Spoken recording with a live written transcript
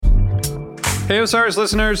Hey Osiris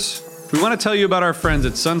listeners, we want to tell you about our friends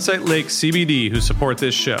at Sunset Lake CBD who support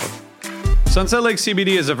this show. Sunset Lake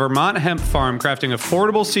CBD is a Vermont hemp farm crafting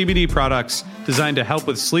affordable CBD products designed to help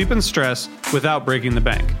with sleep and stress without breaking the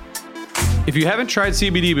bank. If you haven't tried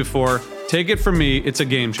CBD before, take it from me, it's a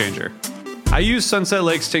game changer. I use Sunset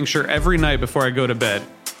Lake's tincture every night before I go to bed,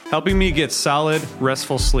 helping me get solid,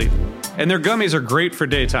 restful sleep. And their gummies are great for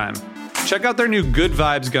daytime. Check out their new Good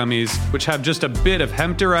Vibes gummies, which have just a bit of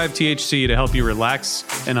hemp-derived THC to help you relax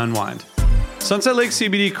and unwind. Sunset Lake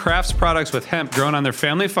CBD crafts products with hemp grown on their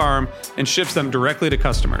family farm and ships them directly to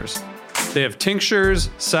customers. They have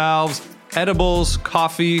tinctures, salves, edibles,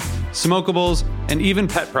 coffee, smokables, and even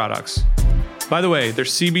pet products. By the way, their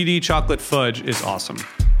CBD chocolate fudge is awesome.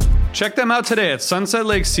 Check them out today at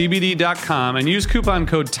sunsetlakecbd.com and use coupon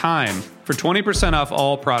code TIME for 20% off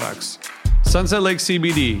all products. Sunset Lake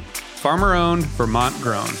CBD, farmer-owned,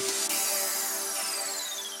 Vermont-grown.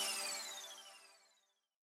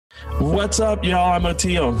 What's up, y'all? I'm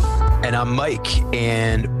Oteil. And I'm Mike,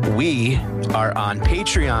 and we are on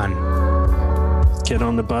Patreon. Get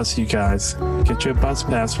on the bus, you guys. Get your bus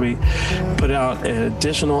pass. We put out an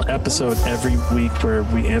additional episode every week where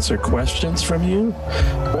we answer questions from you.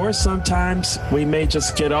 Or sometimes we may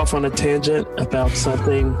just get off on a tangent about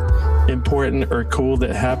something important or cool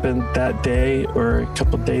that happened that day or a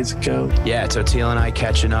couple days ago. Yeah, it's Oteil and I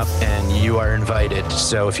catching up, and you are invited.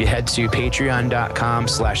 So if you head to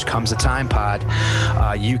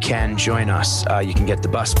patreon.com/comesatimepod, you can join us. You can get the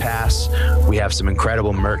bus pass. We have some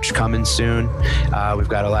incredible merch coming soon. We've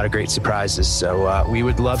got a lot of great surprises. So we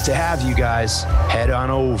would love to have you guys head on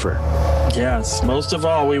over. Yes, most of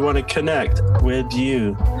all, we want to connect with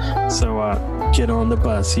you. So get on the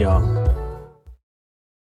bus, y'all.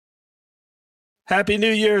 Happy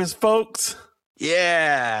New Year's, folks.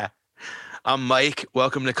 Yeah. I'm Mike.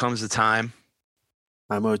 Welcome to Comes the Time.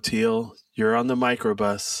 I'm Oteil. You're on the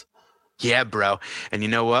microbus. Yeah, bro. And you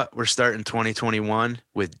know what? We're starting 2021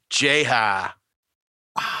 with J-Ha.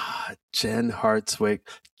 Jen Hartswick.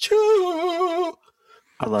 Choo!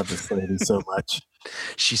 I love this lady so much.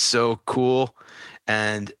 She's so cool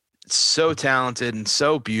and so talented and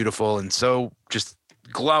so beautiful and so just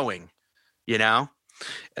glowing, you know?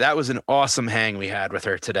 That was an awesome hang we had with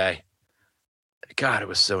her today. God, it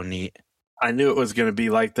was so neat. I knew it was going to be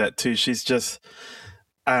like that too. She's just,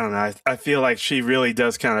 I don't know. I feel like she really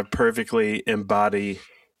does kind of perfectly embody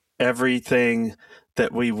everything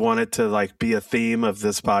that we wanted to like be a theme of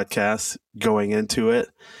this podcast going into it.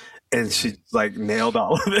 And she like nailed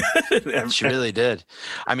all of it. She really did.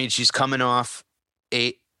 I mean, she's coming off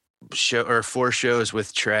 4 shows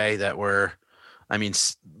with Trey that were, I mean,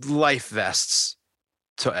 life vests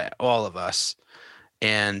to all of us,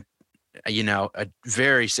 and you know, a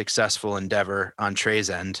very successful endeavor on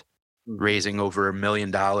Trey's end, raising over $1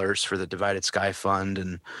 million for the Divided Sky Fund.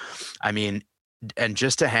 And I mean, and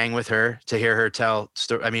just to hang with her, to hear her tell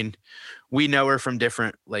story. I mean, we know her from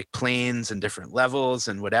different like planes and different levels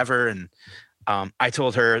and whatever. And I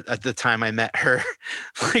told her at the time I met her,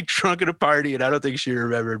 like drunk at a party, and I don't think she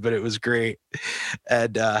remembered, but it was great.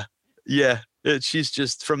 And she's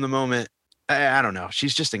just from the moment. I don't know.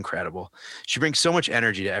 She's just incredible. She brings so much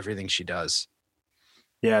energy to everything she does.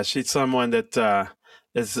 Yeah, she's someone that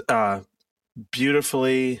is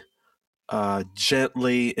beautifully,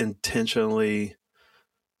 gently, intentionally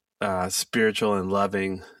spiritual and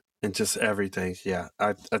loving and just everything. Yeah,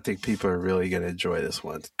 I think people are really going to enjoy this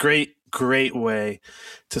one. Great way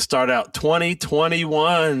to start out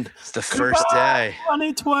 2021. It's the first day.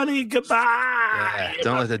 2020, goodbye. Yeah,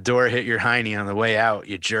 don't let the door hit your hiney on the way out,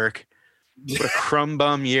 you jerk. What a crumb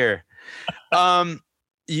bum year.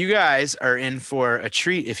 You guys are in for a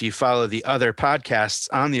treat if you follow the other podcasts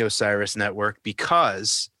on the Osiris Network,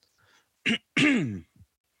 because dun,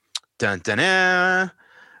 dun, dun,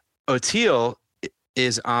 Oteil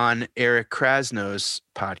is on Eric Krasno's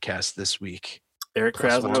podcast this week. Eric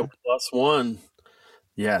Krasno +1.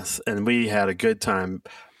 Yes, and we had a good time.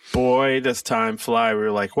 Boy, does time fly. We were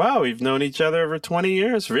like, wow, we've known each other over 20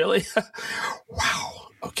 years. Really? Wow.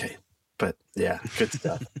 Okay. But yeah, good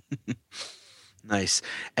stuff. Nice.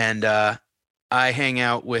 And I hang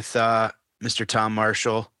out with Mr. Tom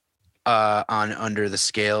Marshall on Under the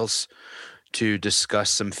Scales to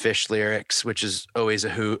discuss some Fish lyrics, which is always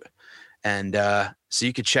a hoot. And so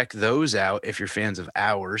you could check those out if you're fans of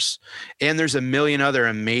ours. And there's a million other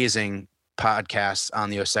amazing podcasts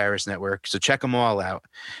on the Osiris Network. So check them all out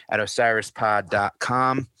at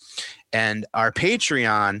osirispod.com. And our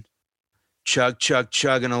Patreon,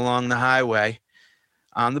 chugging along the highway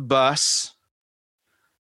on the bus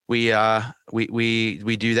We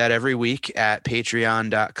do that every week at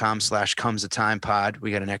patreon.com/comesatimepod.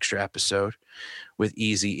 We got an extra episode with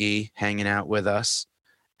Easy E hanging out with us.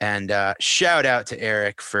 And shout out to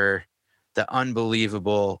Eric for the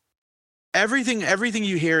unbelievable everything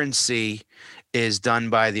you hear and see is done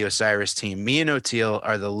by the Osiris team. Me and Oteil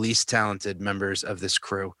are the least talented members of this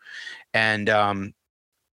crew. And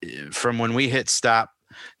from when we hit stop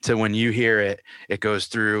to when you hear it, it goes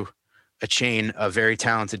through a chain of very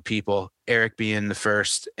talented people, Eric being the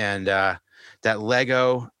first. And that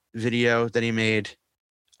Lego video that he made,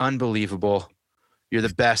 unbelievable. You're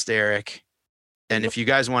the best, Eric. And if you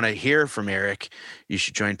guys want to hear from Eric, you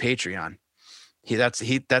should join Patreon. That's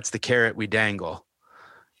the carrot we dangle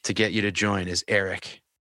to get you to join is Eric.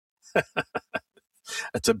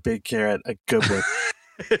 That's a big carrot, a good one.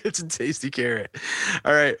 It's a tasty carrot.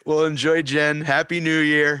 All right. Well, enjoy, Jen. Happy New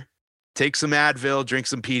Year. Take some Advil, drink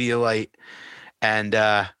some Pedialyte, and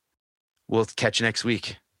we'll catch you next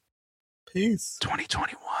week. Peace.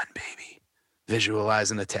 2021, baby.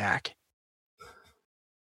 Visualize an attack.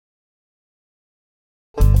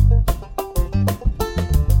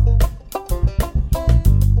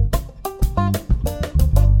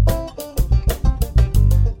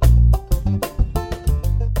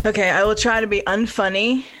 Okay, I will try to be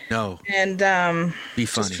unfunny. No. And be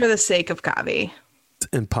funny. Just for the sake of Kavi. It's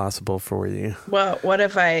impossible for you. Well, what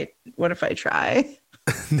if I try?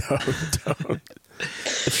 No, don't.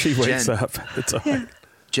 If she wakes up, it's all right.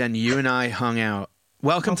 Jen, you and I hung out.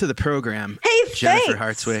 Welcome to the program. Hey, Jennifer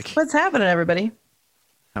thanks. Hartswick. What's happening, everybody?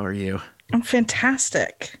 How are you? I'm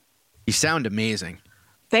fantastic. You sound amazing.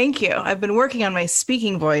 Thank you. I've been working on my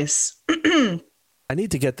speaking voice. I need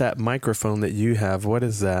to get that microphone that you have. What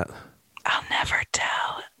is that? I'll never tell.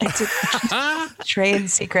 It's a trade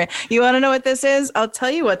secret. You want to know what this is? I'll tell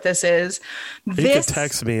you what this is. You can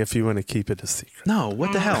text me if you want to keep it a secret. No,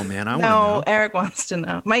 what the hell, man? I want to No, know. Eric wants to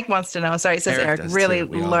know. Mike wants to know. Sorry, it says Eric does really too.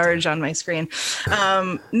 We all large on my screen.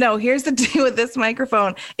 No, here's the deal with this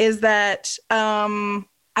microphone is that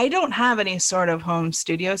I don't have any sort of home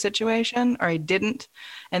studio situation, or I didn't.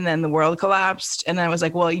 And then the world collapsed. And I was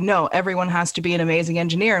like, well, everyone has to be an amazing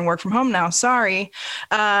engineer and work from home now. Sorry.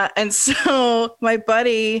 And so my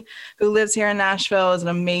buddy who lives here in Nashville is an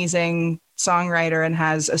amazing songwriter and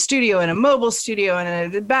has a studio and a mobile studio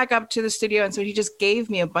and a backup to the studio. And so he just gave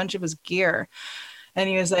me a bunch of his gear. And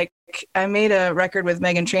he was like, I made a record with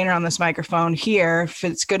Megan Trainor on this microphone here. If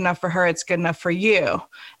it's good enough for her, it's good enough for you.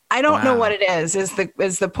 I don't know what it is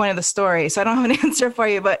the point of the story. So I don't have an answer for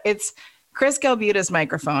you, but it's Chris Galbuta's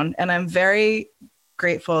microphone. And I'm very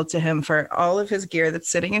grateful to him for all of his gear that's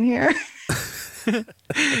sitting in here.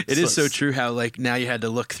 It is so true how like now you had to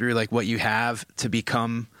look through like what you have to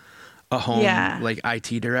become a home like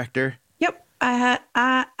IT director. Yep. I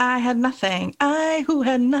had nothing. I who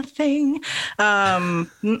had nothing. I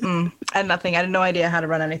had nothing. I had no idea how to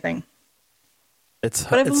run anything.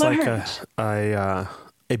 It's like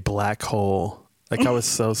a black hole. Like I was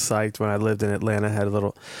so psyched when I lived in Atlanta. I had a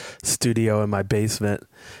little studio in my basement,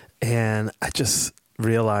 and I just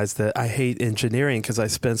realized that I hate engineering because I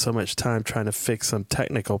spend so much time trying to fix some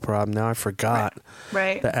technical problem. Now I forgot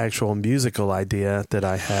the actual musical idea that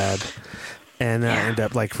I had. And I ended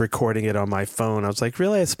up like recording it on my phone. I was like,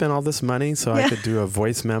 really? I spent all this money so I could do a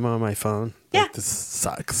voice memo on my phone? Yeah. Like, this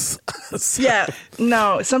sucks. Yeah.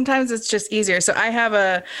 No, sometimes it's just easier. So I have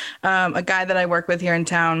a guy that I work with here in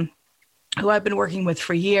town who I've been working with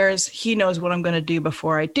for years. He knows what I'm going to do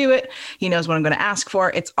before I do it. He knows what I'm going to ask for.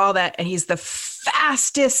 It's all that. And he's the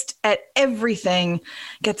fastest at everything,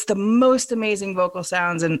 gets the most amazing vocal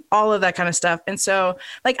sounds and all of that kind of stuff. And so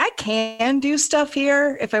like I can do stuff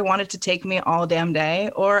here if I want it to take me all damn day,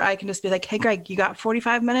 or I can just be like, hey, Greg, you got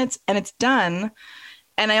 45 minutes and it's done.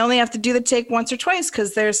 And I only have to do the take once or twice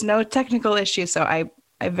because there's no technical issue. So I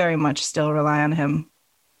very much still rely on him.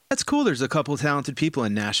 That's cool. There's a couple of talented people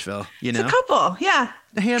in Nashville, you know? It's a couple, yeah.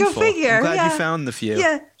 A handful. Go figure. I'm glad you found the few.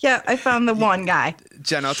 Yeah, I found the one guy.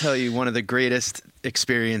 Jen, I'll tell you, one of the greatest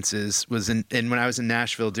experiences was in when I was in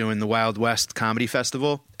Nashville doing the Wild West Comedy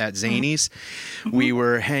Festival at Zany's. Mm-hmm. We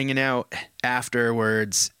were hanging out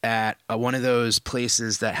afterwards at one of those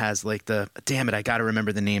places that has like I got to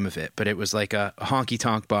remember the name of it, but it was like a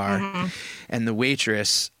honky-tonk bar. Mm-hmm. And the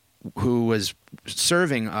waitress who was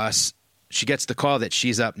serving us, she gets the call that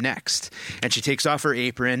she's up next, and she takes off her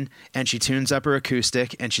apron and she tunes up her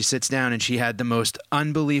acoustic and she sits down, and she had the most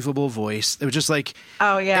unbelievable voice. It was just like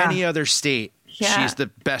any other state. Yeah. She's the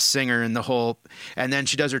best singer in the whole. And then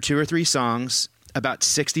she does her 2 or 3 songs, about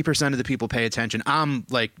 60% of the people pay attention. I'm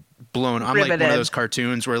like blown. I'm like one of those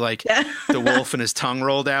cartoons where like the wolf and his tongue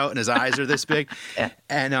rolled out and his eyes are this big. Yeah.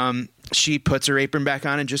 And she puts her apron back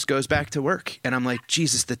on and just goes back to work. And I'm like,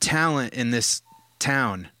 Jesus, the talent in this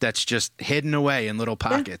town that's just hidden away in little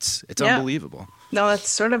pockets. It's unbelievable. No, that's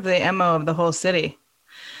sort of the MO of the whole city,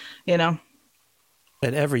 you know.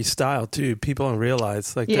 And every style too. People don't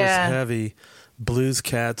realize like there's heavy blues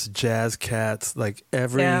cats, jazz cats, like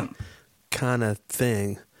every kind of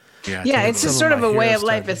thing. Yeah, it's just sort of a way of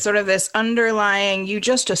life. It's sort of this underlying, you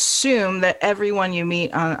just assume that everyone you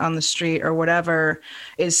meet on the street or whatever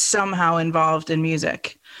is somehow involved in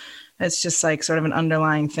music. It's just like sort of an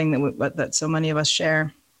underlying thing that so many of us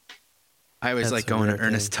share. I always like going to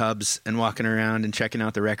Ernest Tubbs and walking around and checking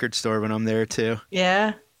out the record store when I'm there too.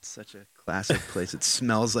 Yeah. It's such a classic place. It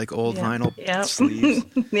smells like old vinyl sleeves.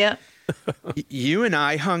 Yeah. You and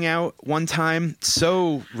I hung out one time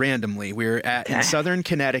so randomly. We were in Southern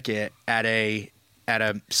Connecticut at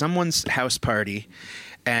someone's house party,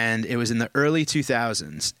 and it was in the early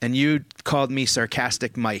 2000s. And you called me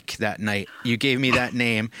Sarcastic Mike that night. You gave me that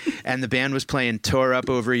name, and the band was playing "Tore Up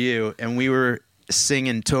Over You," and we were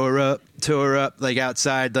singing "Tore Up," like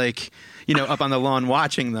outside, like, you know, up on the lawn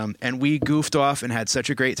watching them, and we goofed off and had such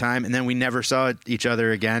a great time, and then we never saw each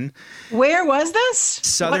other again. Where was this?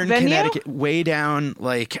 Southern Connecticut, way down,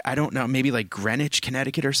 like, I don't know, maybe like Greenwich,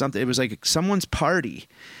 Connecticut or something. It was like someone's party,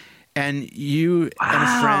 and you and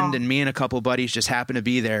a friend and me and a couple buddies just happened to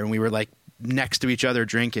be there, and we were like next to each other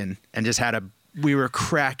drinking and just we were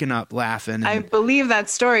cracking up laughing. I believe that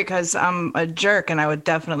story because I'm a jerk and I would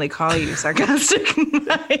definitely call you Sarcastic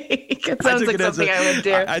Mike. It sounds like something I would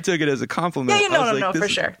do. I took it as a compliment. Yeah, no, for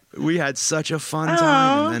sure. We had such a fun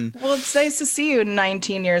time. And then, well, it's nice to see you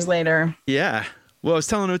 19 years later. Yeah. Well, I was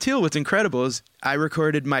telling Oteil what's incredible is I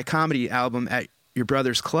recorded my comedy album at your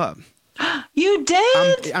brother's club. You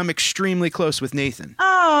did? I'm extremely close with Nathan.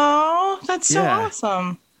 Oh, that's so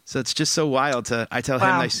awesome. So it's just so wild I tell him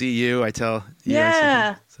I see you. I tell you.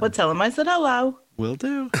 Yeah. Well, tell him I said hello. Will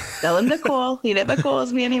do. Tell him to call. He never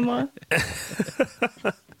calls me anymore.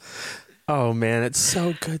 Oh, man, it's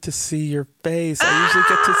so good to see your face. I usually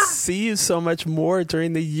get to see you so much more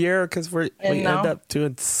during the year because we end up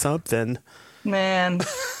doing something. Man.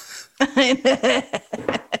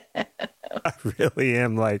 I really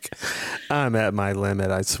am I'm at my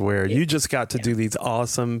limit, I swear. You just got to do these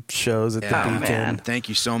awesome shows at the Beacon. Man. Thank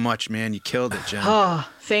you so much, man. You killed it, Jen. Oh,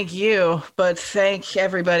 thank you. But thank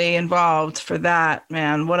everybody involved for that,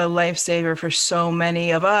 man. What a lifesaver for so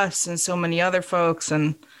many of us and so many other folks.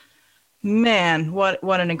 And man, what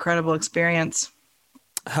an incredible experience.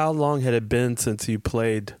 How long had it been since you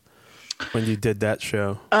played when you did that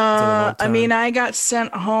show? I mean, I got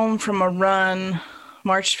sent home from a run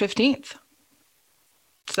March 15th.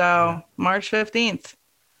 So March 15th.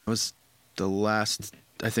 Was the last,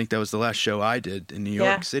 I think that was the last show I did in New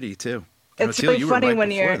York City too. It's really funny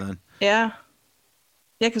when you're, yeah,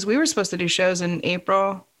 because we were supposed to do shows in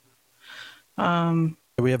April.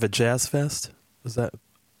 We have a jazz fest. Was that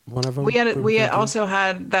one of them? We also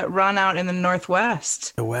had that run out in the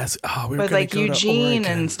Northwest. The West. Oh, we were with like Eugene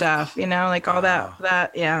and stuff, you know, like all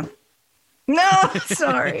that. Yeah. No,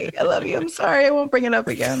 sorry. I love you. I'm sorry. I won't bring it up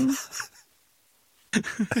again.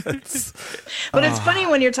 But it's funny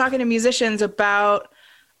when you're talking to musicians about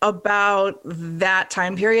that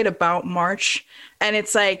time period, about March, and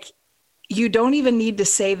it's like you don't even need to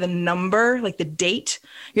say the number, like the date.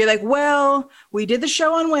 You're like, well, we did the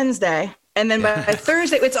show on Wednesday, and then by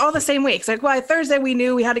Thursday, it's all the same week. It's like, well, Thursday we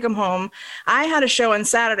knew we had to come home. I had a show on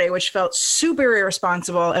Saturday, which felt super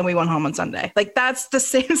irresponsible, and we went home on Sunday. Like that's the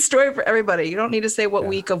same story for everybody. You don't need to say what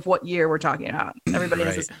week of what year we're talking about. Everybody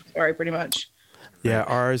has the same story pretty much. Yeah,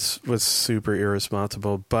 ours was super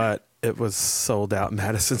irresponsible, but it was sold out in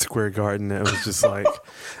Madison Square Garden. It was just like,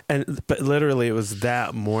 but literally it was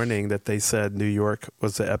that morning that they said New York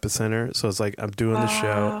was the epicenter. So it's like, I'm doing the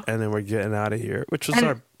show and then we're getting out of here, which was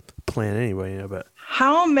our plan anyway. You know, but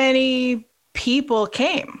how many people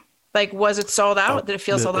came? Like, was it sold out? Did it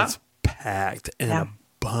feel sold out? Packed, and a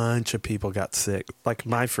bunch of people got sick. Like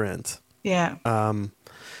my friends, who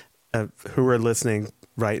are listening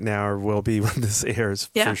right now or will be when this airs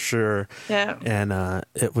for sure. Yeah. And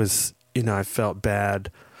it was, I felt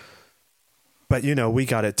bad. But, we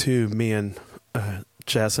got it too, me and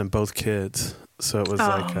Jess and both kids. So it was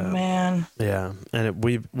man. Yeah. And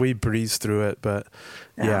we breezed through it. But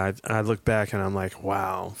I look back and I'm like,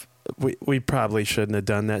 wow, we probably shouldn't have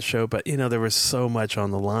done that show, but there was so much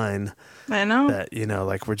on the line. I know that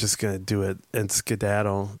like we're just gonna do it and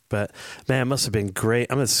skedaddle. But man, it must have been great.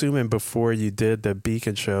 I'm assuming before you did the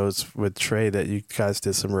Beacon shows with Trey that you guys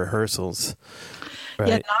did some rehearsals. Right?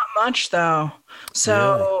 Yeah, not much though.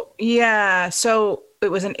 So yeah, so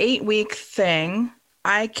it was an 8-week thing.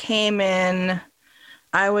 I came in.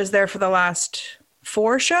 I was there for the last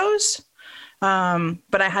 4 shows.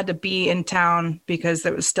 But I had to be in town because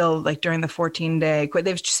it was still like during the 14-day.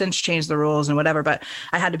 They've since changed the rules and whatever, but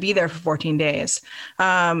I had to be there for 14 days.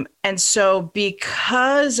 And so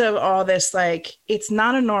because of all this, like, it's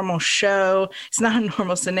not a normal show. It's not a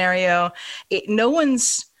normal scenario. No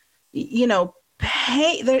one's,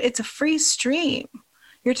 it's a free stream.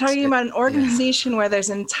 You're talking about an organization where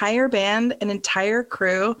there's an entire band, an entire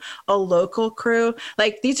crew, a local crew.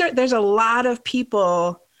 Like there's a lot of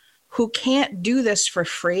people who can't do this for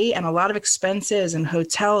free, and a lot of expenses and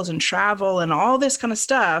hotels and travel and all this kind of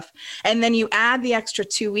stuff. And then you add the extra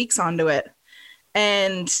 2 weeks onto it.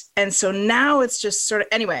 And so now it's just sort of,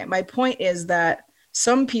 anyway, my point is that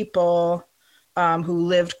some people who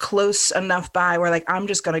lived close enough by were like, I'm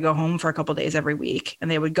just going to go home for a couple of days every week. And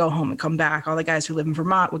they would go home and come back. All the guys who live in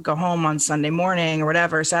Vermont would go home on Sunday morning or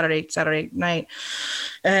whatever, Saturday night,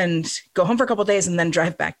 and go home for a couple of days and then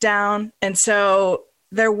drive back down. And so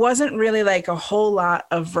there wasn't really like a whole lot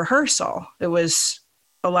of rehearsal. It was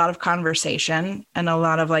a lot of conversation and a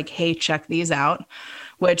lot of like, hey, check these out,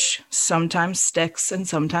 which sometimes sticks and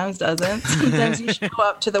sometimes doesn't. Sometimes you show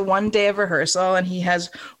up to the one day of rehearsal and he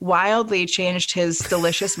has wildly changed his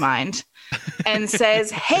delicious mind and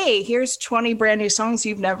says, hey, here's 20 brand new songs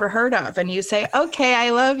you've never heard of. And you say, okay, I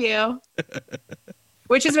love you.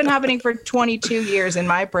 Which has been happening for 22 years in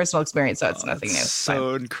my personal experience, so it's nothing new.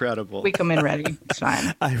 So incredible. We come in ready. It's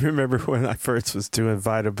fine. I remember when I first was doing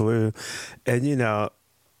Vita Blue, and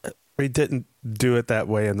we didn't do it that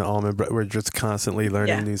way in the Almond, but we're just constantly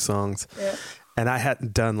learning new songs. Yeah. And I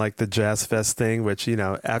hadn't done like the Jazz Fest thing, which,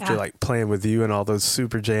 after like playing with you and all those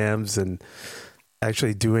super jams and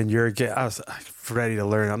actually doing your game, I was ready to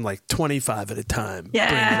learn. I'm like 25 at a time. Yeah.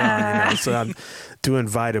 Bring it on, So I'm doing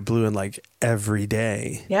Vita Blue and like every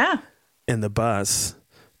day. Yeah. In the bus.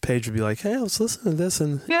 Paige would be like, hey, I was listening to this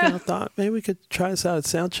and I thought maybe we could try this out at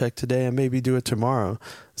sound check today and maybe do it tomorrow.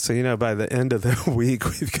 So, by the end of the week,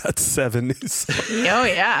 we've got 7 new songs. Oh,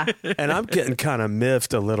 yeah. And I'm getting kind of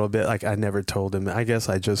miffed a little bit. Like, I never told him. I guess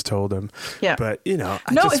I just told him. Yeah. But,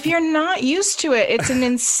 if you're not used to it, it's an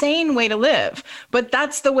insane way to live. But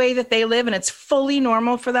that's the way that they live, and it's fully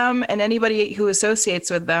normal for them. And anybody who associates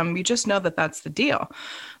with them, you just know that that's the deal.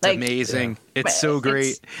 Like, amazing. Yeah. It's so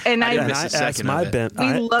great. And I didn't miss a second of it.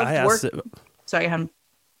 We love work. Sorry, hon.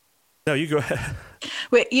 No, you go ahead.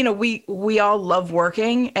 We all love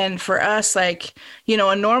working. And for us, like,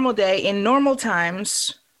 a normal day in normal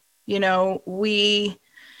times, when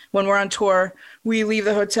we're on tour, we leave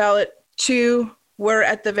the hotel at 2. We're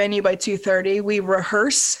at the venue by 2:30. We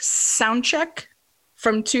rehearse sound check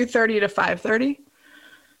from 2:30 to 5:30.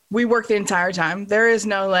 We work the entire time. There is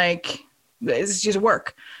no it's just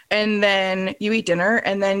work. And then you eat dinner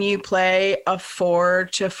and then you play a 4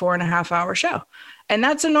 to 4.5 hour show. And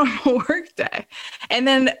that's a normal work day. And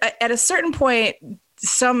then at a certain point,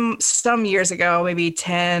 some years ago, maybe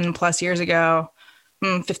 10 plus years ago,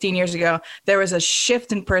 15 years ago, there was a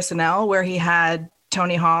shift in personnel where he had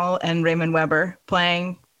Tony Hall and Raymond Weber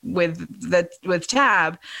playing with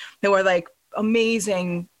Tab. They were like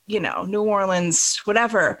amazing, New Orleans,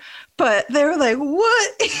 whatever. But they were like,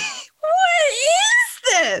 what? What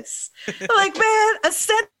is this? Like, man, a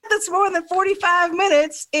set that's more than 45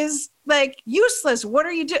 minutes is like useless. What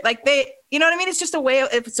are you doing? Like you know what I mean? It's just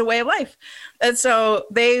it's a way of life. And so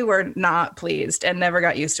they were not pleased and never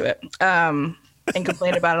got used to it, and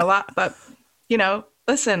complained about it a lot. But,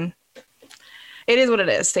 listen, it is what it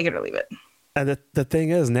is. Take it or leave it. And the thing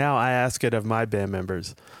is, now I ask it of my band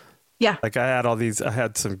members. Yeah. Like I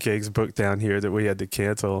had some gigs booked down here that we had to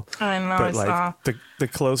cancel. I know. But like the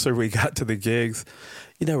closer we got to the gigs,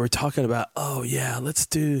 we're talking about, oh yeah, let's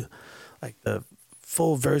do like the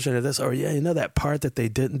full version of this. Or that part that they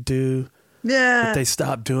didn't do. Yeah. That they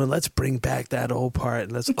stopped doing. Let's bring back that old part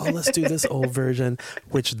and let's do this old version,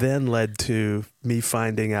 which then led to me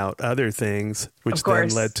finding out other things, which then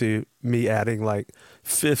led to me adding like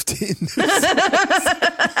 15 new songs.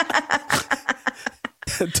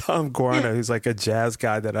 Tom Guarna, who's like a jazz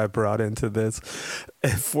guy that I brought into this,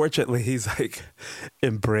 and fortunately he's like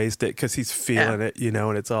embraced it because he's feeling it,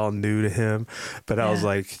 and it's all new to him. But I was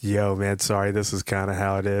like, yo, man, sorry, this is kind of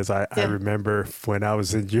how it is. I remember when I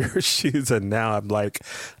was in your shoes, and now I'm like,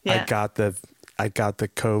 I I got the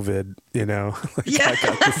COVID, I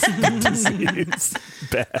got this disease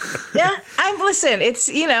bad. Yeah, listen, it's,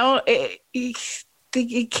 it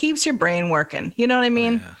keeps your brain working. You know what I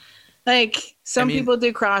mean? Oh, yeah. Like some people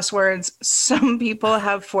do crosswords. Some people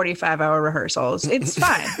have 45-hour rehearsals. It's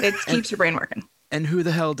fine. It keeps your brain working. And who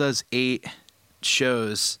the hell does 8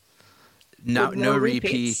 shows? No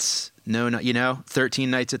repeats. No, 13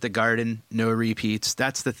 nights at the Garden, no repeats.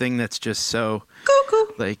 That's the thing that's just so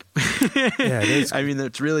like, yeah, it is. I mean,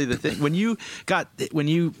 that's really the thing. When you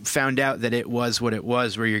found out that it was what it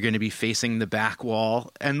was, where you're going to be facing the back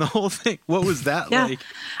wall and the whole thing, what was that like?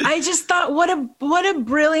 I just thought, what a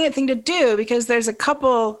brilliant thing to do, because there's a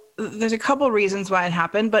couple reasons why it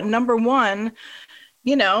happened. But number one,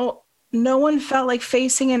 no one felt like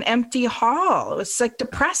facing an empty hall. It was like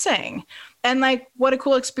depressing. And like, what a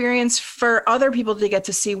cool experience for other people to get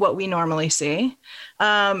to see what we normally see.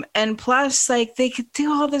 And plus, like, they could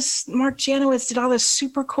do all this. Mark Janowitz did all this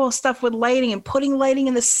super cool stuff with lighting and putting lighting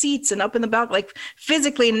in the seats and up in the balcony, like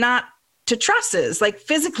physically, not to trusses, like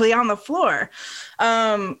physically on the floor.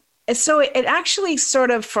 And so it actually sort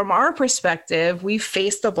of, from our perspective, we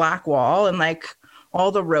faced the black wall and like all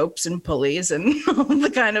the ropes and pulleys and all the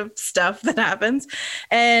kind of stuff that happens.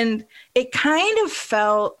 And it kind of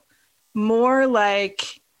felt more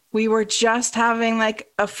like we were just having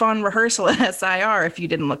like a fun rehearsal at SIR if you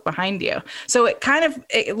didn't look behind you. So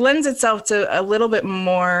it lends itself to a little bit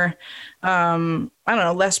more,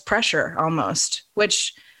 less pressure almost,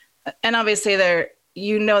 and obviously that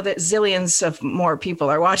zillions of more people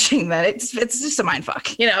are watching that. It's just a mind fuck,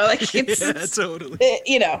 like it's totally.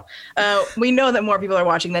 We know that more people are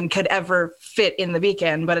watching than could ever fit in the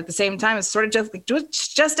weekend, but at the same time, it's sort of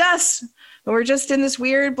just us. We're just in this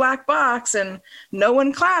weird black box and no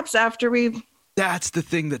one claps after we. That's the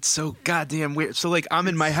thing that's so goddamn weird. So like, I'm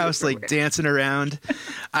in my house, like dancing around.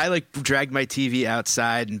 I like dragged my TV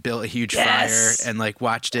outside and built a huge fire and like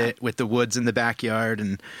watched it with the woods in the backyard.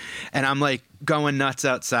 And I'm like going nuts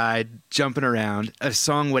outside, jumping around. A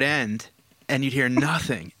song would end and you'd hear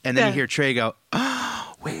nothing. And then you hear Trey go,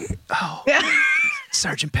 oh, wait,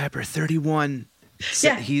 Sgt. Pepper 31.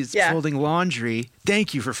 He's folding laundry.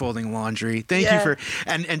 Thank you for folding laundry. Thank you for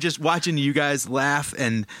and just watching you guys laugh,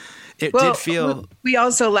 and it did feel. We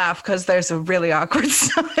also laugh because there's a really awkward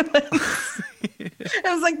silence. It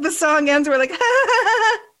was like the song ends. We're like,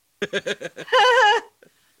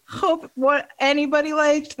 hope anybody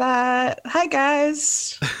liked that. Hi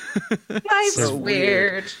guys. Life's so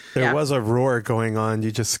weird. There was a roar going on.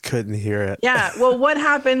 You just couldn't hear it. Yeah. Well, what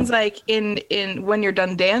happens like in when you're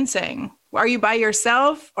done dancing? Are you by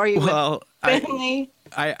yourself? Are you with family?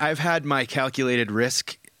 I've had my calculated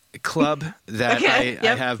risk club that I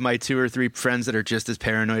have my 2 or 3 friends that are just as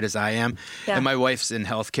paranoid as I am. Yeah. And my wife's in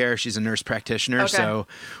healthcare. She's a nurse practitioner. Okay. So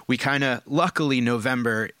we kind of, luckily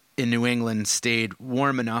November in New England stayed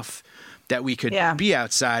warm enough that we could be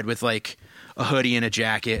outside with like a hoodie and a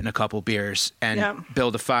jacket and a couple beers and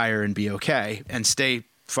build a fire and be okay and stay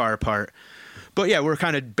far apart. But yeah, we're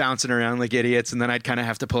kind of bouncing around like idiots, and then I'd kind of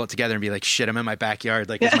have to pull it together and be like, shit, I'm in my backyard.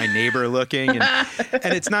 Like, is my neighbor looking?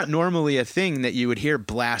 And it's not normally a thing that you would hear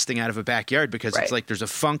blasting out of a backyard because it's like there's a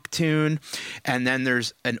funk tune, and then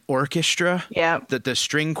there's an orchestra that the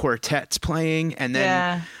string quartet's playing, and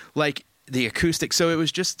then like the acoustic. So it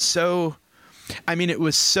was just so, I mean, it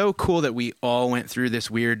was so cool that we all went through this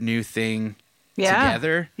weird new thing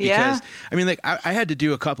together, because I mean, like I had to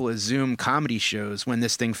do a couple of Zoom comedy shows when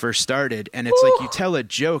this thing first started, and it's like you tell a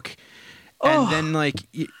joke and then like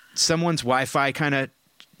someone's Wi-Fi kind of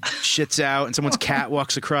shits out and someone's cat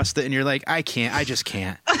walks across it and you're like, I just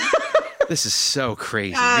can't. This is so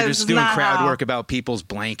crazy. You're just doing crowd work about people's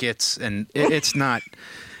blankets, and it's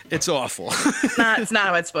awful. It's not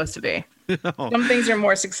how it's supposed to be. No. Some things are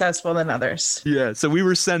more successful than others. Yeah, so we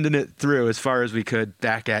were sending it through as far as we could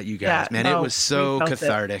back at you guys, man. It was so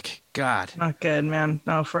cathartic. God. Not good, man.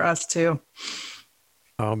 No, for us too.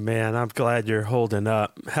 Oh, man, I'm glad you're holding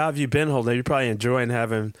up. How have you been holding up? You're probably enjoying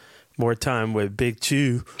having more time with Big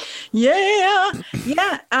Chew. Yeah.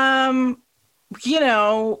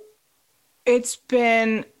 It's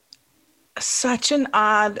been such an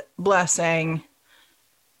odd blessing.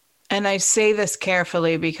 And I say this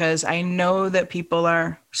carefully because I know that people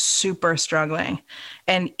are super struggling.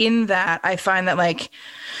 And in that, I find that like,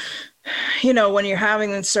 when you're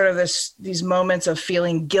having these moments of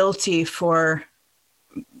feeling guilty for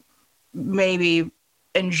maybe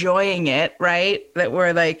enjoying it, right? That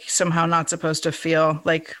we're like somehow not supposed to feel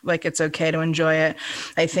like it's okay to enjoy it.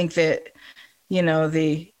 I think that,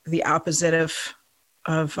 the opposite of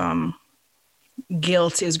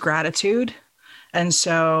guilt is gratitude. And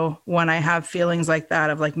so when I have feelings like that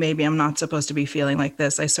of like, maybe I'm not supposed to be feeling like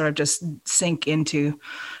this, I sort of just sink into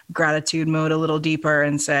gratitude mode a little deeper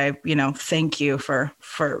and say, thank you for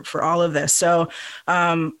all of this. So,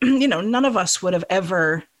 none of us would have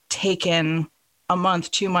ever taken a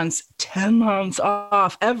month, 2 months, 10 months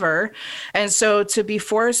off ever. And so to be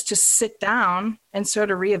forced to sit down and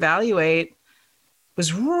sort of reevaluate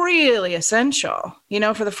was really essential.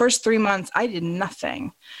 For the first 3 months, I did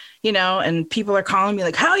nothing, and people are calling me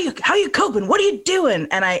like, how are you coping? What are you doing?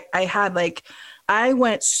 And I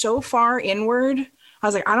went so far inward. I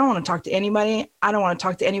was like, I don't want to talk to anybody. I don't want to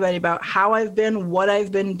talk to anybody about how I've been, what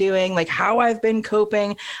I've been doing, like how I've been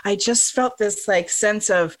coping. I just felt this like sense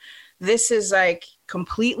of, this is like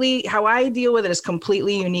completely, how I deal with it is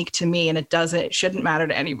completely unique to me. And it shouldn't matter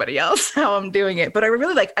to anybody else how I'm doing it. But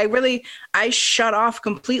I shut off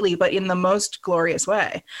completely, but in the most glorious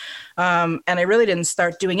way. And I really didn't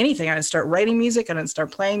start doing anything. I didn't start writing music. I didn't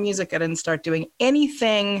start playing music. I didn't start doing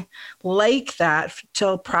anything like that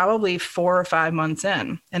till probably 4 or 5 months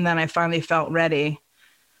in. And then I finally felt ready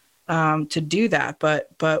to do that. But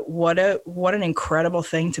what an incredible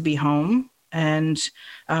thing to be home. And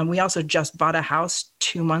we also just bought a house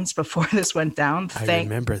 2 months before this went down. I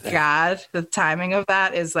remember that. God, the timing of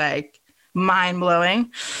that is like mind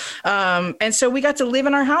blowing. And so we got to live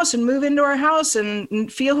in our house and move into our house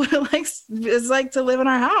and feel what it's like to live in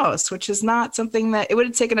our house, which is not something that it would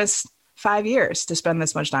have taken us 5 years to spend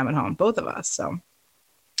this much time at home, both of us. So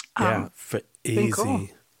easy. Cool.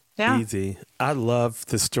 Yeah. Easy. I love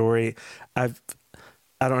the story. I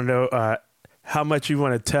don't know how much you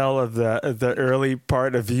want to tell of the early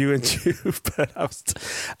part of you and Chew, but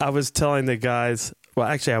I was telling the guys. Well,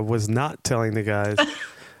 actually, I was not telling the guys. I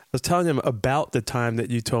was telling them about the time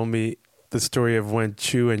that you told me the story of when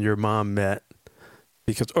Chew and your mom met,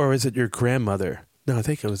 or is it your grandmother? No, I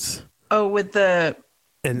think it was. Oh,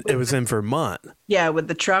 it was in Vermont. Yeah, with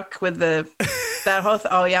the truck, with that whole.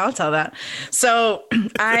 Oh yeah, I'll tell that. So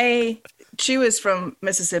Chew is from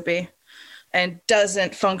Mississippi. And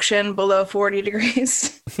doesn't function below 40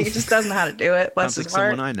 degrees. He just doesn't know how to do it. Bless his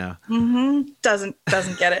heart. Someone I know. Mm-hmm.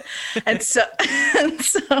 Doesn't get it. And so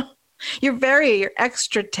you're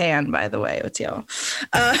extra tan, by the way, Oteil.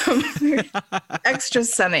 Extra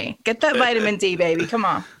sunny. Get that vitamin D, baby. Come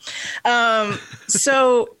on.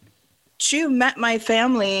 So Chew met my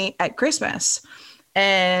family at Christmas,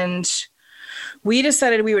 and we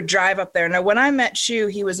decided we would drive up there. Now, when I met Chew,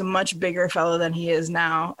 he was a much bigger fellow than he is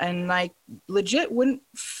now, and like legit wouldn't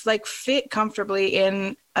fit comfortably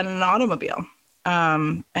in an automobile.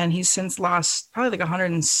 And he's since lost probably like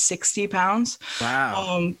 160 pounds.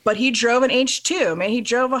 Wow. But he drove an H2. Man, he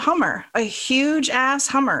drove a Hummer, a huge ass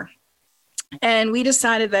Hummer. And we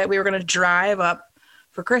decided that we were going to drive up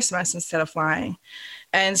for Christmas instead of flying.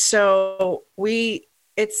 And so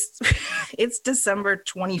it's December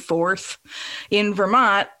 24th in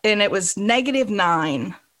Vermont, and it was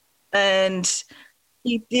 -9, and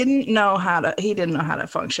he didn't know how to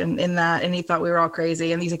function in that. And he thought we were all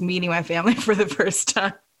crazy, and he's like meeting my family for the first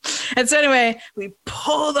time. And so anyway, we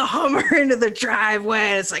pull the Hummer into the driveway,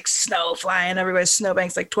 and it's like snow flying everywhere.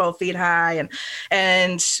 Snowbank's like 12 feet high.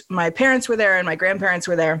 And my parents were there and my grandparents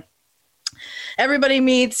were there. Everybody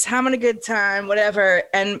meets, having a good time, whatever.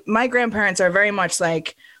 And my grandparents are very much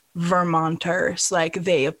like Vermonters. Like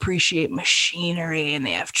they appreciate machinery, and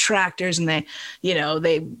they have tractors, and they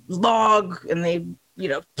log, and they,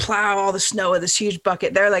 plow all the snow with this huge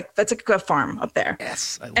bucket. They're like, that's like a farm up there.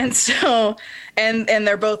 Yes. And so, and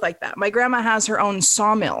they're both like that. My grandma has her own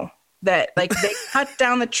sawmill that like they cut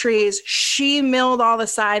down the trees. She milled all the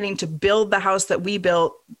siding to build the house that we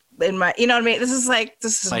built. You know what I mean? This is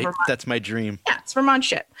Vermont. That's my dream. Yeah, it's Vermont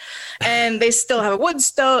shit. And they still have a wood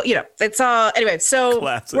stove. It's all, anyway. So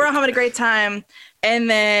Classic. We're all having a great time. And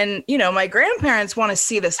then, my grandparents want to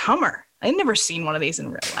see this Hummer. I'd never seen one of these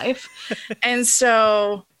in real life. And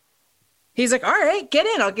so he's like, all right, get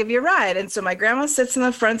in. I'll give you a ride. And so my grandma sits in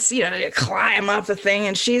the front seat. I climb up the thing.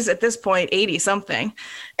 And she's at this point 80 something.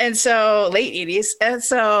 And so late 80s. And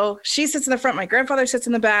so she sits in the front. My grandfather sits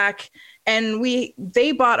in the back. And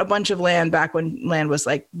they bought a bunch of land back when land was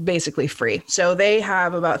like basically free. So they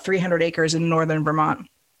have about 300 acres in northern Vermont.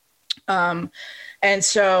 And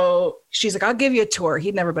so she's like, I'll give you a tour.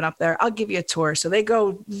 He'd never been up there. I'll give you a tour. So they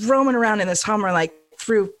go roaming around in this Hummer, like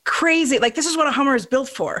through crazy, like this is what a Hummer is built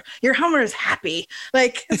for. Your Hummer is happy.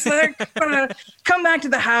 Like it's like gonna come back to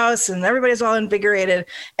the house, and everybody's all invigorated.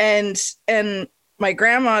 And my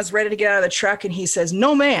grandma's ready to get out of the truck, and he says,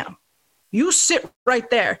 no, ma'am. You sit right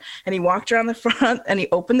there. And he walked around the front, and he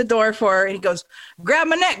opened the door for her, and he goes, grab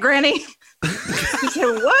my neck, Granny. He said,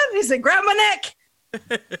 what? He said, grab my neck.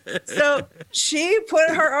 So she put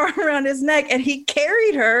her arm around his neck and he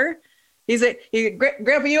carried her. He's like,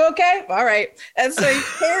 Grandpa, you okay? All right. And so he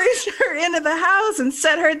carries her into the house and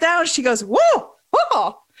set her down. She goes,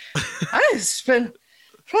 whoa. It's been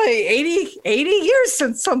probably 80 years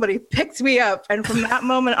since somebody picked me up. And from that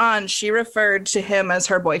moment on, she referred to him as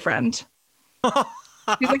her boyfriend.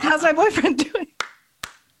 He's like, how's my boyfriend doing?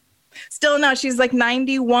 Still now, she's like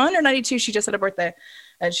 91 or 92. She just had a birthday.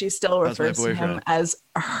 And she still refers to him as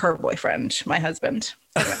her boyfriend, my husband.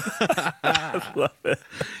 I love it.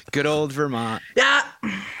 Good old Vermont. Yeah.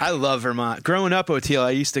 I love Vermont. Growing up, Oteil,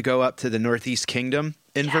 I used to go up to the Northeast Kingdom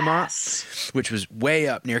in Vermont, which was way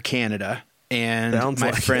up near Canada. And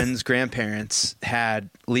my friend's grandparents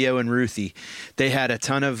had, Leo and Ruthie, they had a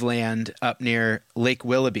ton of land up near Lake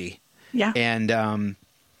Willoughby. Yeah. And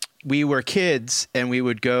we were kids and we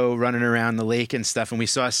would go running around the lake and stuff. And we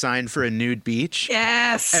saw a sign for a nude beach.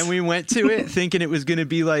 Yes. And we went to it thinking it was going to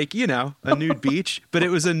be like, you know, a nude beach. But it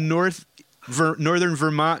was a northern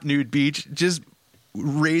Vermont nude beach. Just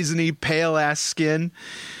raisiny, pale ass skin.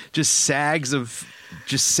 Just sacks of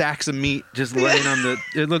meat just laying on the.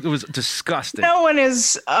 It was disgusting. No one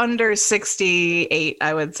is under 68,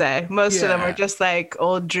 I would say. Most of them are just like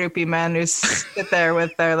old droopy men who sit there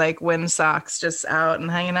with their like wind socks just out and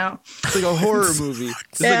hanging out. It's like a horror movie.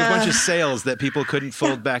 It's like a bunch of sails that people couldn't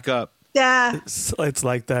fold back up. Yeah. It's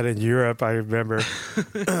like that in Europe. I remember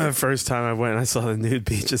first time I went and I saw the nude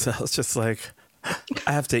beaches. I was just like,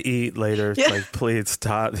 I have to eat later. Yeah. Like, please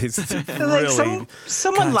stop. He's really like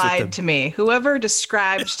someone lied to me. Whoever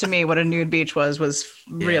described to me what a nude beach was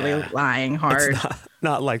really lying hard. It's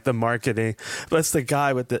not like the marketing, but it's the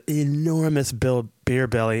guy with the enormous beer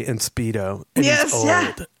belly and Speedo. And he's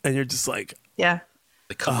old. And you're just like,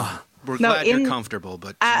 come on. We're glad you're comfortable,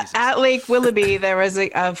 but at Lake Willoughby, there was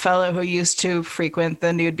a fellow who used to frequent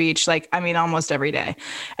the nude beach, almost every day.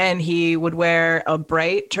 And he would wear a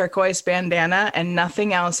bright turquoise bandana and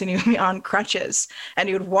nothing else. And he would be on crutches. And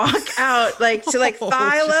he would walk out to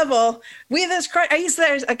thigh level with his crutch. I used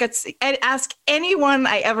to ask anyone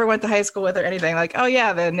I ever went to high school with or anything, like, oh,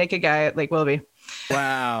 yeah, the naked guy at Lake Willoughby.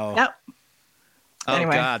 Wow. Yep. Oh,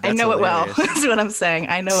 anyway, God, I know hilarious. it well. That's what I'm saying.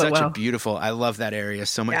 I know it well. Such a beautiful. I love that area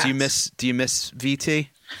so much. Yes. Do you miss VT?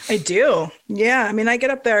 I do. Yeah. I mean, I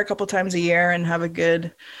get up there a couple times a year and have a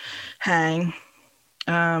good hang.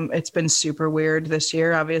 It's been super weird this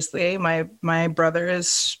year. Obviously, my brother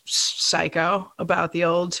is psycho about the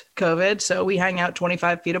old COVID, so we hang out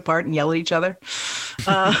 25 feet apart and yell at each other.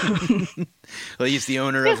 Well, he's the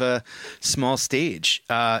owner of a small stage.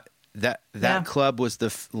 That club was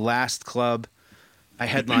the last club I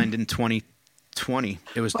headlined in 2020.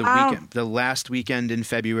 It was the weekend, the last weekend in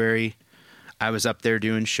February. I was up there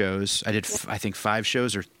doing shows. I did, I think, 5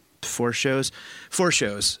 shows or 4 shows. 4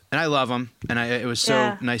 shows. And I love them. And it was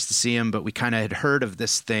so nice to see them. But we kind of had heard of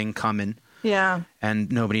this thing coming. Yeah.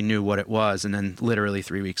 And nobody knew what it was. And then literally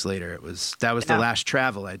 3 weeks later, that was the last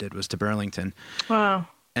travel I did was to Burlington. Wow.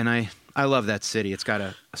 And I love that city. It's got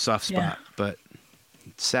a soft spot, but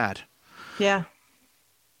it's sad. Yeah.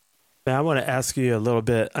 Now, I want to ask you a little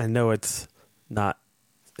bit. I know it's not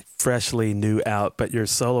freshly new out, but your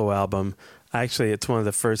solo album, actually, it's one of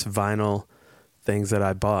the first vinyl things that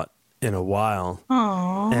I bought in a while.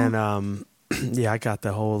 Aww. And I got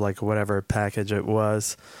the whole whatever package it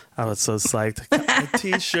was. I was so psyched. I got a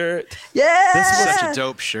T-shirt. Yeah, this was such a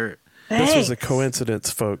dope shirt. This was a coincidence,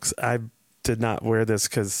 folks. I did not wear this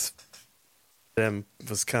because them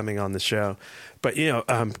was coming on the show, but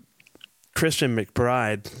Christian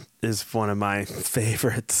McBride is one of my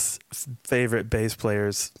favorite bass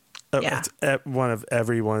players. Yeah. It's one of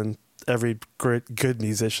every good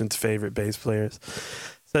musician's favorite bass players.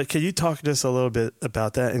 So can you talk to us a little bit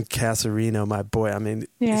about that? And Casarino, my boy, I mean,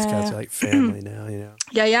 these guys are like family now,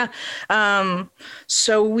 Yeah.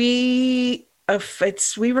 So we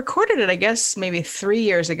recorded it, I guess, maybe 3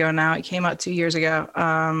 years ago now. It came out 2 years ago.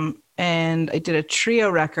 And I did a trio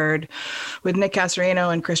record with Nick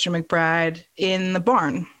Casarino and Christian McBride in the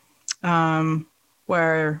barn,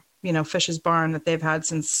 where, Fish's barn that they've had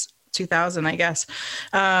since 2000, I guess.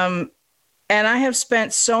 And I have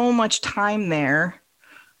spent so much time there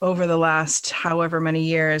over the last however many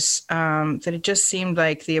years that it just seemed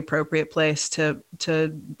like the appropriate place to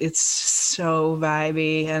it's so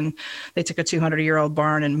vibey. And they took a 200-year-old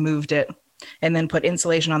barn and moved it, and then put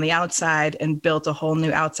insulation on the outside and built a whole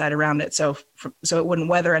new outside around it. So it wouldn't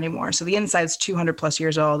weather anymore. So the inside's 200 plus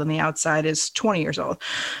years old and the outside is 20 years old.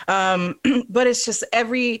 But it's just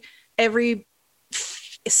every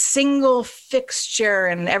single fixture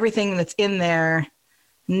and everything that's in there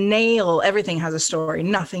nail. Everything has a story.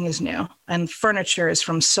 Nothing is new. And furniture is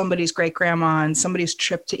from somebody's great grandma and somebody's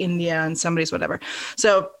trip to India and somebody's whatever.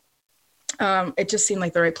 So it just seemed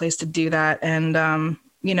like the right place to do that. And,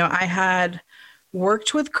 I had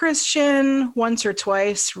worked with Christian once or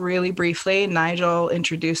twice, really briefly. Nigel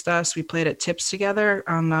introduced us. We played at Tips together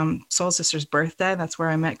on Soul Sister's birthday. That's where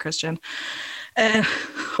I met Christian. And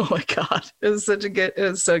oh my God, it was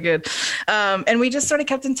so good. And we just sort of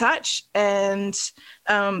kept in touch. And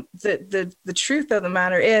the truth of the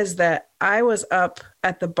matter is that I was up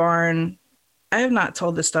at the barn. I have not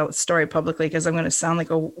told this story publicly because I'm going to sound like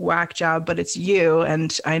a whack job, but it's you.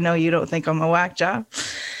 And I know you don't think I'm a whack job.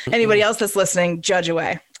 Anybody else that's listening, judge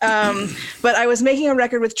away. But I was making a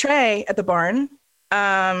record with Trey at the barn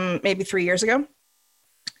maybe 3 years ago.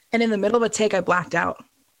 And in the middle of a take, I blacked out.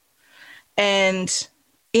 And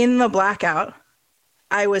in the blackout,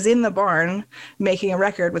 I was in the barn making a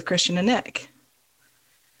record with Christian and Nick.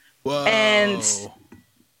 Whoa. And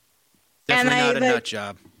definitely not a nut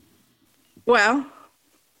job. Well,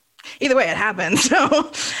 either way, it happened. So,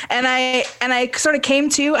 and I sort of came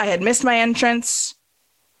to, I had missed my entrance.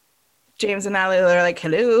 James and Natalie were like,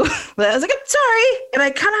 hello. But I was like, I'm sorry. And I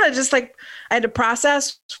kind of just I had to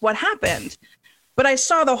process what happened. But I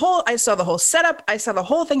saw the whole setup. I saw the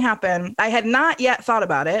whole thing happen. I had not yet thought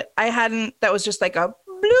about it. That was just like a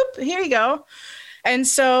bloop, here you go. And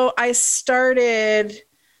so I started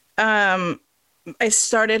a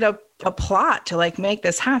plot to make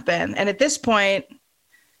this happen. And at this point,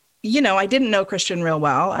 I didn't know Christian real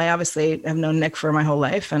well. I obviously have known Nick for my whole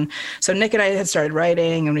life. And so Nick and I had started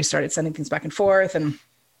writing and we started sending things back and forth. And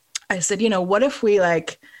I said, what if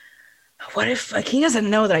he doesn't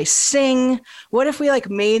know that I sing? What if we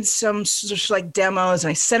made some sort of demos and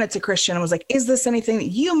I sent it to Christian and was like, is this anything that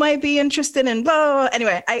you might be interested in? Blah.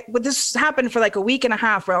 Anyway, this happened for a week and a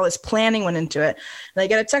half where all this planning went into it. And I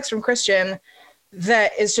get a text from Christian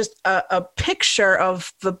that is just a picture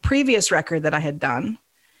of the previous record that I had done.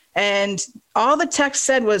 And all the text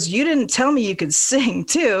said was, you didn't tell me you could sing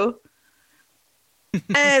too.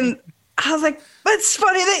 And I was like, that's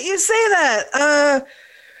funny that you say that.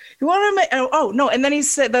 You want to make, oh no. And then he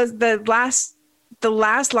said the last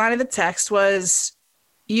line of the text was,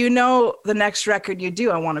 the next record you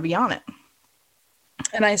do, I want to be on it.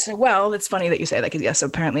 And I said, well, it's funny that you say that because yes,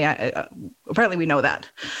 apparently we know that.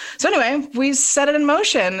 So anyway, we set it in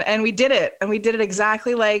motion and we did it, and we did it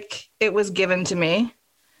exactly like it was given to me.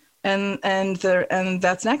 And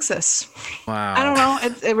that's Nexus. Wow. I don't know.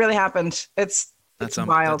 It really happened. It's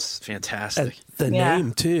wild. That's fantastic. The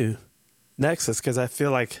name too, Nexus, because I feel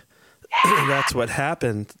like that's what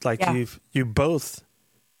happened. You both,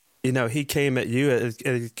 he came at you.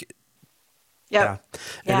 Yeah.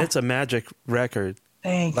 And it's a magic record.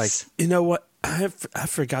 Thanks. What? I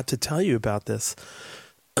forgot to tell you about this.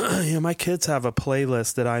 My kids have a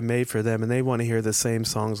playlist that I made for them, and they want to hear the same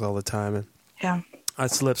songs all the time. And I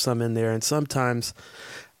slip some in there, and sometimes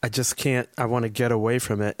I just can't. I want to get away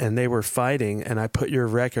from it. And they were fighting, and I put your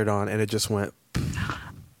record on, and it just went.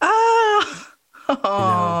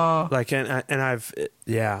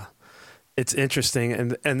 It's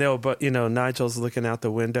interesting, and they'll. But Nigel's looking out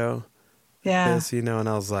the window. Yeah. And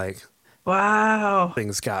I was like, wow.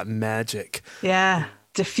 Things got magic. Yeah.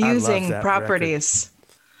 Diffusing properties. Record.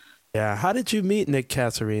 Yeah. How did you meet Nick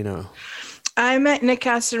Casarino? I met Nick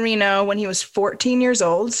Casarino when he was 14 years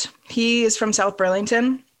old. He is from South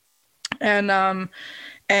Burlington. And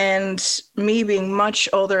me being much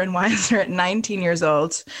older and wiser at 19 years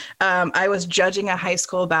old, I was judging a high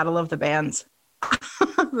school battle of the bands.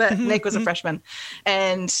 That Nick was a freshman.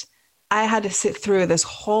 And I had to sit through this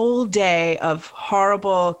whole day of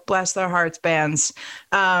horrible, bless their hearts bands.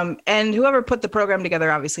 And whoever put the program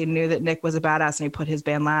together obviously knew that Nick was a badass and he put his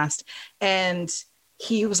band last. And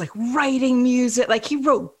he was writing music, he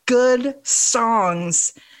wrote good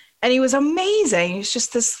songs and he was amazing. He was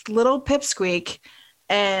just this little pipsqueak.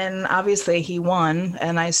 And obviously he won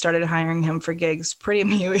and I started hiring him for gigs pretty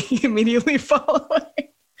immediately following.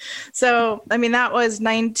 So, that was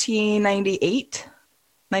 1998.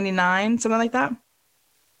 99, something like that.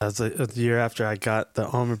 That was a year after I got the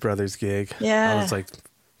Allman Brothers gig. Yeah. I was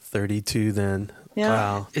 32 then. Yeah.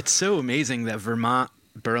 Wow. It's so amazing that Vermont,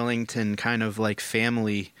 Burlington kind of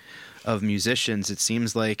family of musicians, it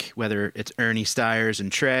seems like whether it's Ernie Stiers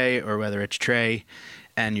and Trey, or whether it's Trey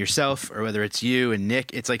and yourself, or whether it's you and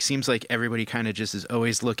Nick, it's seems like everybody kind of just is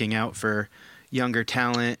always looking out for younger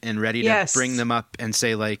talent and ready to bring them up and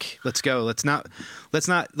say let's go. Let's not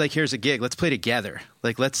here's a gig. Let's play together.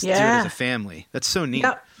 Let's do it as a family. That's so neat.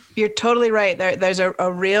 You're totally right. There's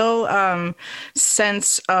a real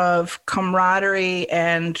sense of camaraderie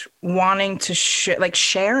and wanting to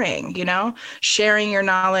sharing, sharing your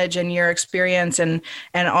knowledge and your experience, and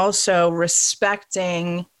also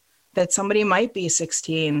respecting that somebody might be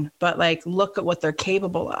 16, but like, look at what they're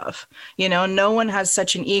capable of. No one has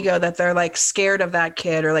such an ego that they're like scared of that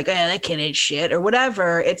kid, or like, that kid ain't shit or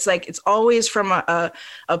whatever. It's like, it's always from a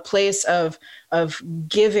place of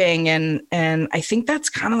giving. And I think that's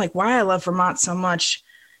kind of like why I love Vermont so much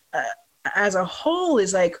as a whole,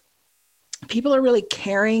 is like, people are really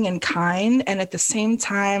caring and kind, and at the same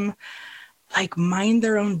time, like, mind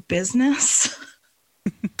their own business.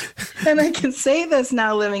 And I can say this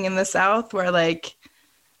now living in the South, where like,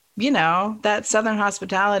 that Southern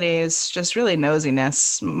hospitality is just really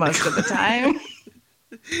nosiness most of the time.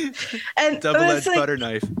 And double-edged butter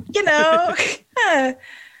knife.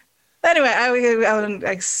 Anyway,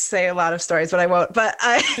 I say a lot of stories, but I won't. But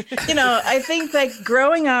I think like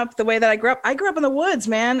growing up the way that I grew up in the woods,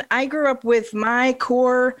 man. I grew up with my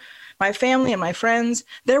core, my family and my friends.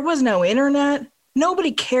 There was no internet.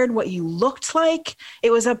 Nobody cared what you looked like.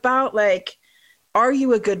 It was about like, are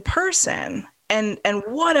you a good person? And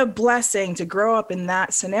what a blessing to grow up in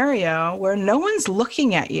that scenario where no one's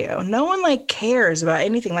looking at you. No one like cares about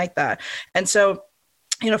anything like that. And so,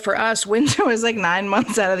 for us, winter was like 9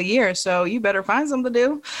 months out of the year. So you better find something to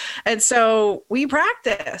do. And so we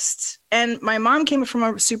practiced. And my mom came from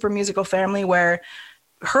a super musical family where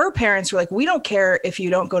her parents were like, we don't care if you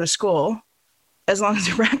don't go to school as long as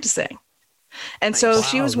you're practicing. And so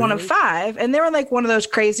she was one of 5, and they were like one of those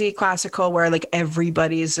crazy classical where like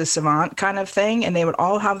everybody's a savant kind of thing. And they would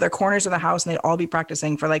all have their corners of the house and they'd all be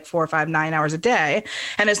practicing for like 4, 5, 9 hours a day.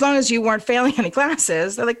 And as long as you weren't failing any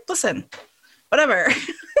classes, they're like, listen, whatever.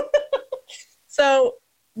 So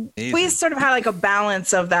amazing. We sort of had like a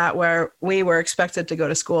balance of that where we were expected to go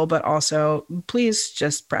to school, but also please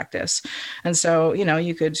just practice. And so,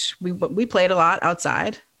 we played a lot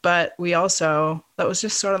outside. But we also, that was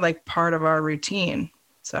just sort of like part of our routine.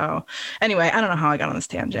 So anyway, I don't know how I got on this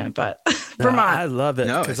tangent, but Vermont. I love it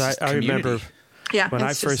because I remember when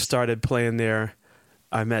I first started playing there,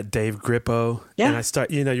 I met Dave Grippo. Yeah.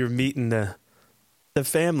 And you're meeting the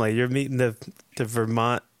family, you're meeting the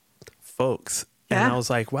Vermont folks. Yeah. And I was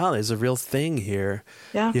like, wow, there's a real thing here.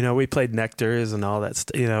 Yeah. We played Nectars and all that,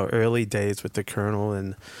 early days with the Colonel.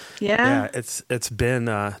 And it's been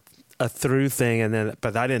a through thing,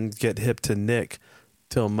 but I didn't get hip to Nick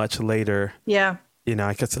till much later. Yeah.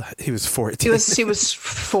 I guess he was 14. He was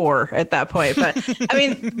 4 at that point. But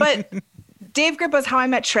but Dave Grippo is how I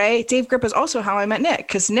met Trey. Dave Grippo is also how I met Nick,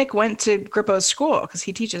 because Nick went to Grippo's school because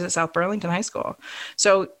he teaches at South Burlington High School.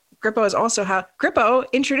 So Grippo is also how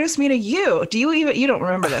Grippo introduced me to you. You don't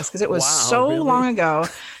remember this because it was really? Long ago.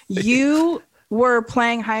 You were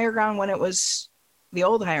playing Higher Ground when it was the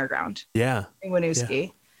old Higher Ground. Yeah. In Winooski.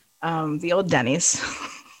 Yeah. The old Denny's.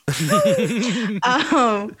 And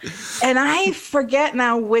I forget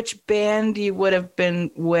now which band you would have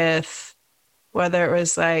been with, whether it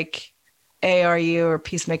was like ARU or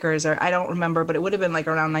Peacemakers, or I don't remember, but it would have been like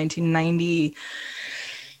around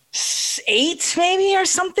 1998 maybe or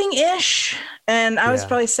something ish. And I was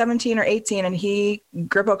probably 17 or 18, and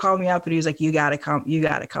Grippo called me up and he was like, you gotta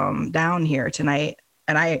come down here tonight.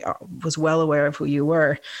 And I was well aware of who you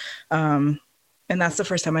were. And that's the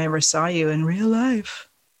first time I ever saw you in real life.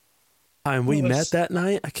 And we met that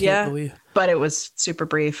night? I can't believe. But it was super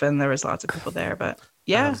brief and there was lots of people there. But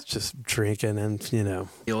yeah. I was just drinking and,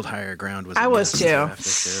 The old Higher Ground was. I was too.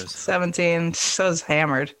 17. So I was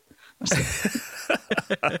hammered.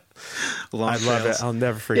 I love it. I'll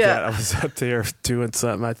never forget. Yeah. I was up there doing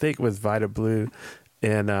something. I think it was Vita Blue.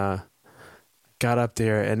 And got up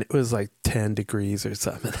there and it was like 10 degrees or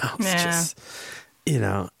something. I was just...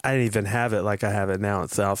 I didn't even have it like I have it now in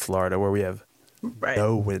South Florida where we have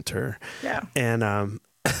no winter. Yeah. And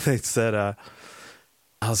they said, I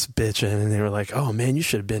was bitching and they were like, oh man, you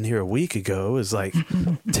should have been here a week ago. It was like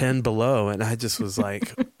 10 below. And I just was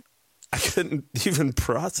like, I couldn't even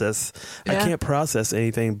process. Yeah. I can't process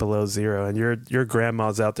anything below 0. And your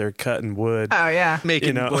grandma's out there cutting wood. Oh yeah,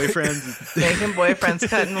 making boyfriends,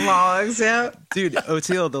 cutting logs. Yeah, dude.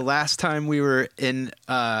 Oteil, the last time we were in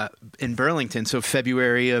Burlington, so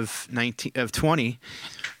February of 20,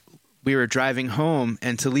 we were driving home,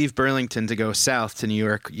 and to leave Burlington to go south to New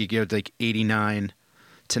York, you go like 89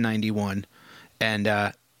 to 91,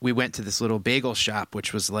 and we went to this little bagel shop,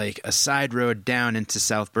 which was like a side road down into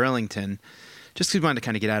South Burlington, just because we wanted to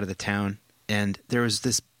kind of get out of the town. And there was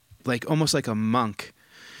this, like, almost like a monk,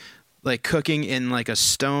 like cooking in like a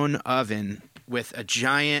stone oven with a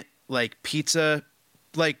giant like pizza,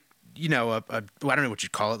 like, I don't know what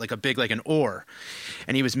you'd call it, like a big, like an oar.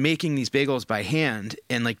 And he was making these bagels by hand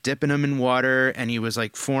and like dipping them in water. And he was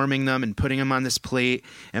like forming them and putting them on this plate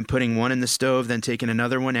and putting one in the stove, then taking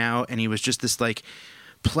another one out. And he was just this like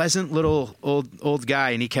pleasant little old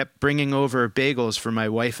guy, and he kept bringing over bagels for my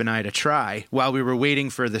wife and I to try while we were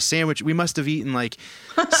waiting for the sandwich. We must have eaten like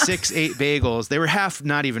 6-8 bagels. They were half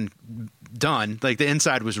not even done, like the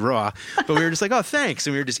inside was raw, but we were just like, oh, thanks,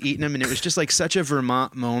 and we were just eating them. And it was just like such a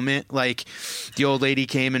Vermont moment. Like the old lady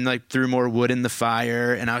came and like threw more wood in the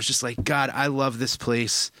fire, and I was just like, God, I love this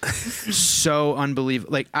place so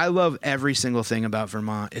unbelievable. Like I love every single thing about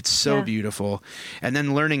Vermont. It's so beautiful. And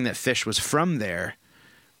then learning that Fish was from there,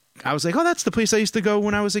 I was like, oh, that's the place I used to go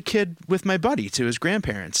when I was a kid with my buddy to his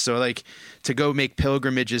grandparents. So like to go make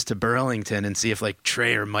pilgrimages to Burlington and see if like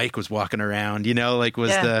Trey or Mike was walking around,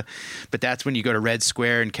 but that's when you go to Red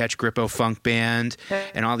Square and catch Grippo Funk Band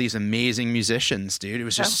and all these amazing musicians, dude. It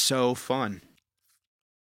was just so fun.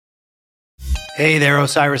 Hey there,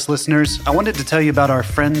 Osiris listeners. I wanted to tell you about our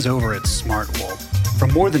friends over at Smartwool. For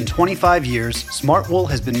more than 25 years, Smartwool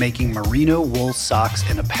has been making merino wool socks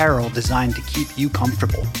and apparel designed to keep you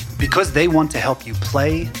comfortable. Because they want to help you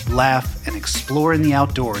play, laugh, and explore in the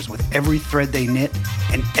outdoors with every thread they knit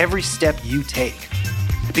and every step you take.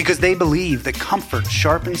 Because they believe that comfort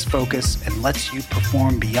sharpens focus and lets you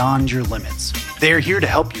perform beyond your limits. They're here to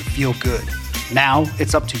help you feel good. Now,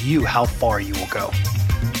 it's up to you how far you will go.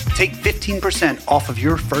 Take 15% off of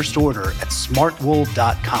your first order at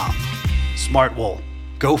smartwool.com. Smartwool.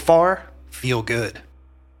 Go far, feel good.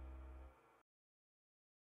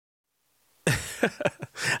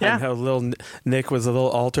 I know little Nick was a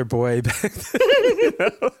little altar boy back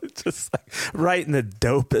then, just like writing the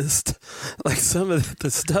dopest. Like some of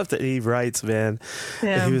the stuff that he writes, man.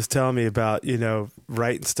 Yeah. He was telling me about,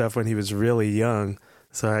 writing stuff when he was really young.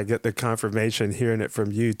 So I get the confirmation hearing it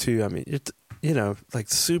from you too. I mean, like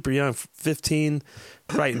super young, 15,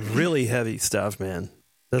 writing really heavy stuff, man.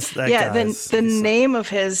 The name of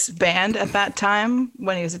his band at that time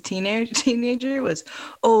when he was a teenager was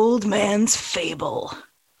Old Man's Fable.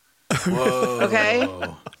 Whoa. Okay.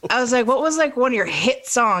 I was like, what was like one of your hit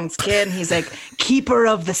songs, kid? And he's like, Keeper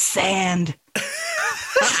of the Sand.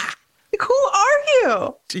 Who are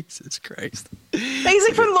you? Jesus Christ. He's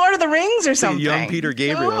like from Lord of the Rings or something. Young Peter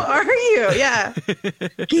Gabriel. Who are you? Yeah.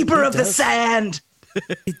 Keeper of the Sand.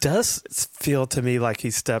 He does feel to me like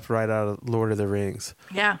he stepped right out of Lord of the Rings.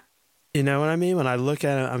 Yeah. You know what I mean? When I look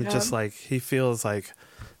at him, I'm just like, he feels like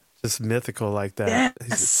just mythical like that. Yes.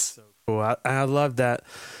 He's just so cool. I love that.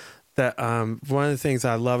 One of the things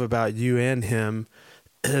I love about you and him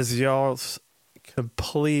is y'all's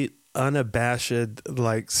complete, unabashed,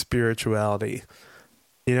 like spirituality.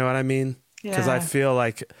 You know what I mean? Because I feel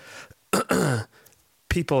like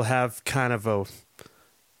people have kind of a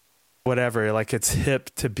whatever, like it's hip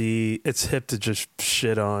to just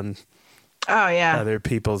shit on other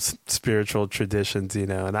people's spiritual traditions,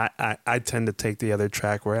 and I tend to take the other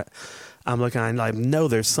track where I'm looking, I'm like, no,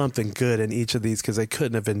 there's something good in each of these because they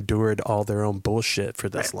couldn't have endured all their own bullshit for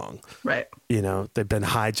this long. Right. They've been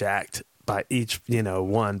hijacked by each,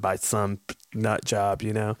 one by some nut job,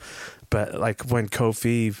 but like when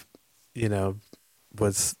Kofi,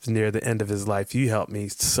 was near the end of his life, you helped me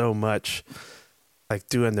so much. Like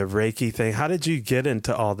doing the Reiki thing. How did you get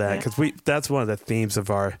into all that? Because that's one of the themes of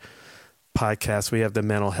our podcast. We have the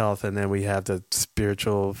mental health and then we have the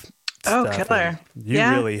spiritual stuff. Killer. You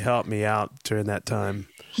really helped me out during that time.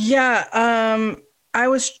 Yeah. I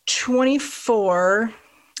was 24.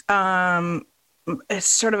 It's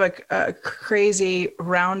sort of a crazy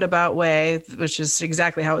roundabout way, which is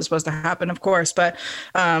exactly how it was supposed to happen, of course. But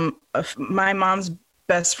my mom's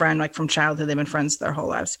best friend, like from childhood, they've been friends their whole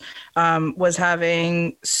lives, was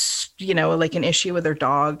having, like an issue with her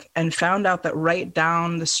dog, and found out that right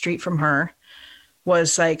down the street from her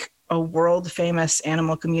was like a world famous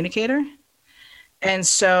animal communicator. And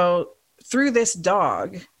so through this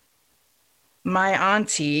dog, my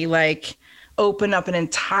auntie like opened up an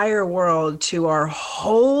entire world to our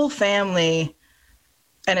whole family.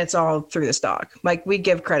 And it's all through this dog. Like we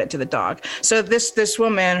give credit to the dog. So this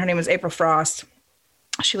woman, her name was April Frost.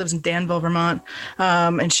 She lives in Danville, Vermont,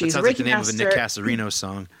 and she's sounds like the name of a Nick Casarino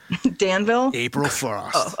song. Danville? April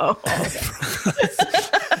Frost.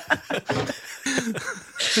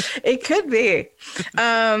 It could be.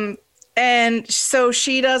 And so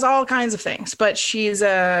she does all kinds of things, but she's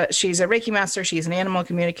a Reiki master. She's an animal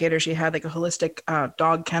communicator. She had like a holistic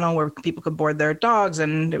dog kennel where people could board their dogs,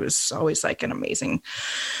 and it was always like an amazing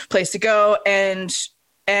place to go. And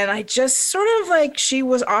I just sort of like, she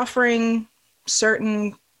was offering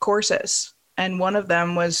certain courses, and one of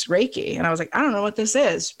them was Reiki. And I was like, I don't know what this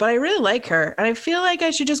is, but I really like her. And I feel like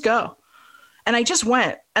I should just go. And I just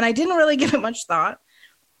went, and I didn't really give it much thought.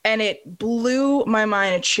 And it blew my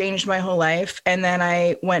mind. It changed my whole life. And then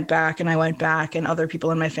I went back, and other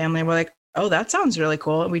people in my family were like, oh, that sounds really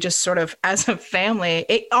cool. And we just sort of, as a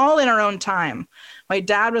family, all in our own time. My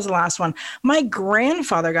dad was the last one. My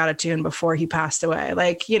grandfather got attuned before he passed away.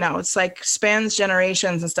 Like, it's like spans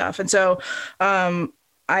generations and stuff. And so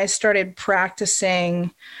I started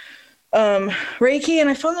practicing Reiki, and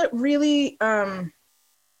I found it really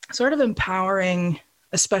sort of empowering,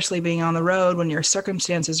 especially being on the road when your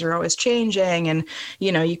circumstances are always changing, and,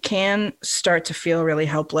 you can start to feel really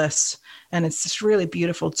helpless. And it's this really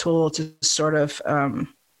beautiful tool to sort of,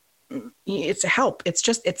 it's help.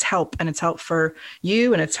 It's help, and it's help for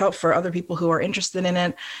you, and it's help for other people who are interested in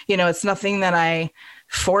it. It's nothing that I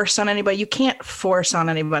force on anybody. You can't force on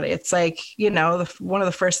anybody. It's like, one of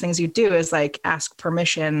the first things you do is like ask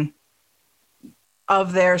permission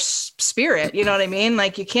of their spirit. You know what I mean?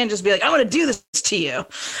 Like, you can't just be like, I want to do this to you.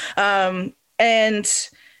 And,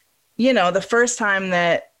 the first time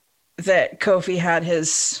that Kofi had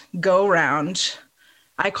his go round,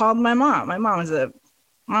 I called my mom. My mom is a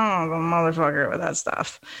motherfucker with that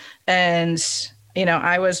stuff. And,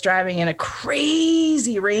 I was driving in a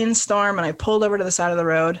crazy rainstorm, and I pulled over to the side of the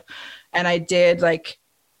road, and I did like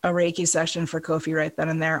a Reiki session for Kofi right then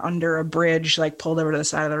and there under a bridge, like pulled over to the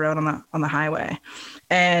side of the road on the highway.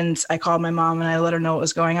 And I called my mom, and I let her know what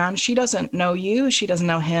was going on. She doesn't know you. She doesn't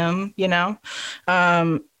know him,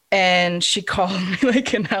 and she called me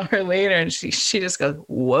like an hour later, and she just goes,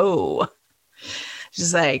 whoa.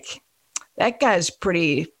 She's like, that guy's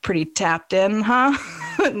pretty tapped in, huh?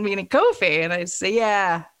 Meaning Kofi. And I say,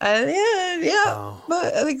 yeah. Oh.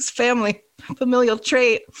 But I think it's familial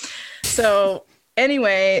trait. So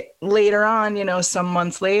anyway, later on, some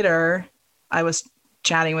months later, I was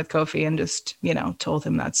chatting with Kofi and just, told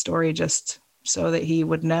him that story just so that he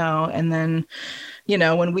would know. And then,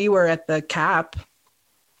 when we were at the CAP,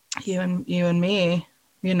 you and me,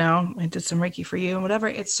 I did some Reiki for you and whatever.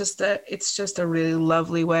 It's just a really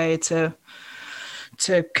lovely way to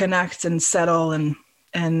connect and settle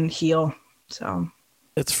and heal. So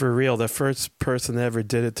it's for real. The first person that ever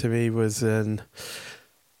did it to me was in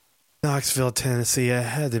Knoxville, Tennessee. It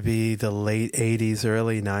had to be the late 80s,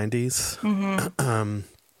 early 90s. Mm-hmm.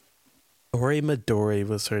 Ori Midori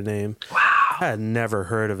was her name. Wow. I had never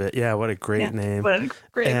heard of it. Yeah, what a great name. What a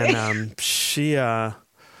great name. And she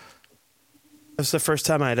it was the first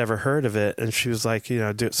time I'd ever heard of it, and she was like, so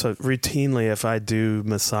routinely if I do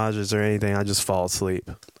massages or anything, I just fall asleep.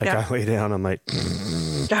 Like I lay down, I'm like,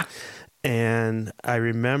 yeah. And I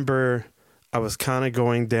remember I was kind of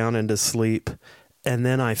going down into sleep, and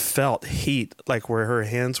then I felt heat, like where her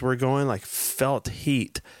hands were going, like felt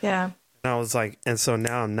heat. Yeah. And I was like, and so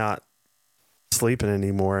now I'm not sleeping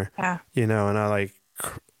anymore. Yeah. And I like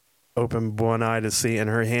opened one eye to see, and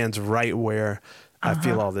her hands right where I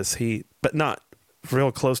feel all this heat, but not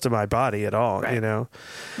real close to my body at all, right.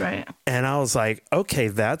 Right. And I was like, okay,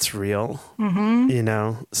 that's real.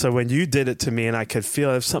 Mm-hmm. So when you did it to me and I could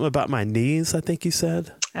feel it, something about my knees, I think you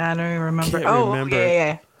said. I don't even remember. Remember.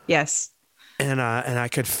 Yeah. Yes. And I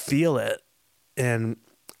could feel it, and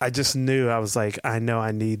I just knew, I was like, I know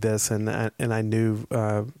I need this. And I knew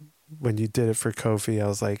when you did it for Kofi, I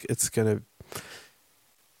was like,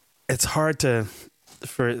 it's hard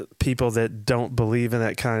for people that don't believe in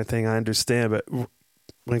that kind of thing. I understand, but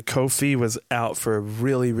when Kofi was out for a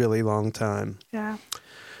really, really long time,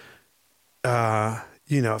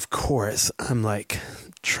 of course, I'm like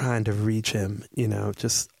trying to reach him,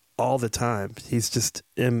 just all the time. He's just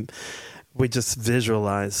we just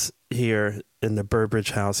visualize here in the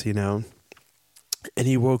Burbridge house, and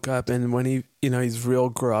he woke up, and when he, he's real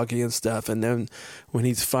groggy and stuff. And then when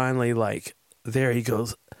he's finally like there, he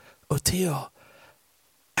goes, Oteil,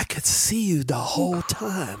 I could see you the whole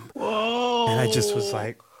time. Whoa. And I just was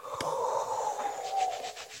like,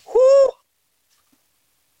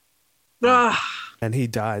 and he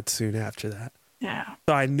died soon after that. Yeah.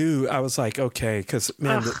 So I knew, I was like, okay, because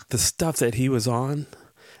man, the stuff that he was on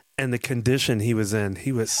and the condition he was in,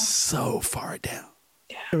 he was so far down.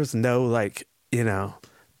 Yeah. There was no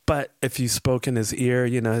but if you spoke in his ear,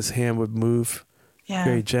 his hand would move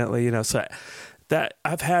very gently, so that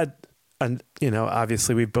I've had,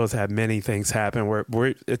 obviously we both had many things happen where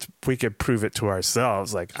we could prove it to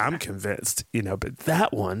ourselves. Like, I'm convinced, but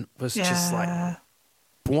that one was just like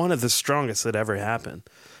one of the strongest that ever happened.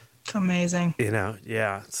 It's amazing.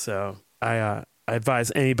 Yeah. So I I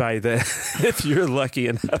advise anybody that if you're lucky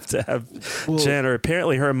enough to have Jen, or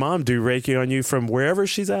apparently her mom do Reiki on you from wherever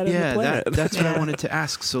she's at in the planet. That's what I wanted to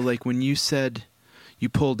ask. So like when you said you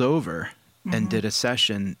pulled over and did a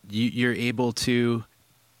session, you're able to,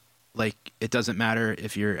 like, it doesn't matter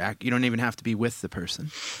if you don't even have to be with the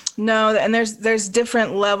person. No, and there's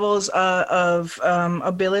different levels of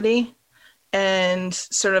ability, and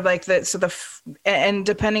sort of like and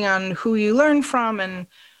depending on who you learn from and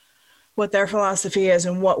what their philosophy is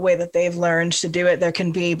and what way that they've learned to do it, there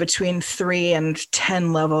can be between 3 and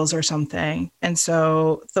 10 levels or something. And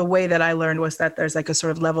so the way that I learned was that there's like a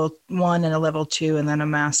sort of level 1 and a level 2 and then a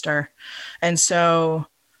master. And so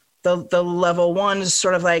the level 1 is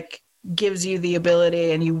sort of like gives you the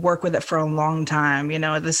ability and you work with it for a long time. You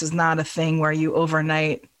know, this is not a thing where you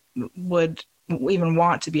overnight would even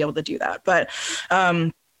want to be able to do that. But,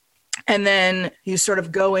 and then you sort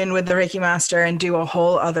of go in with the Reiki master and do a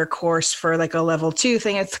whole other course for like a level 2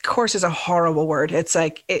 thing. Course is a horrible word. It's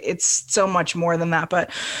like, it's so much more than that.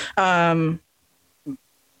 But,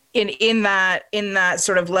 in that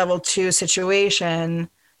sort of level 2 situation,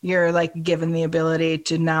 you're like given the ability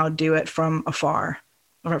to now do it from afar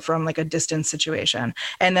or from like a distance situation.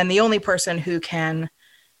 And then the only person who can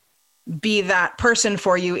be that person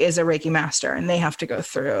for you is a Reiki master, and they have to go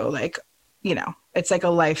through like, you know, it's like a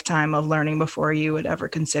lifetime of learning before you would ever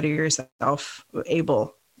consider yourself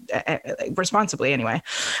able, responsibly anyway.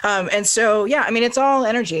 And so, yeah, I mean, it's all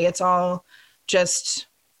energy. It's all just,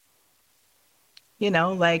 you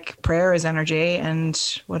know, like prayer is energy and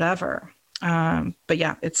whatever. But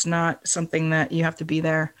yeah, it's not something that you have to be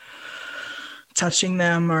there touching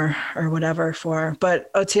them or whatever for.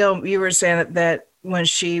 But Oteil, you were saying that when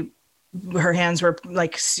her hands were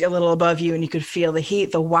like a little above you and you could feel the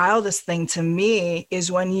heat. The wildest thing to me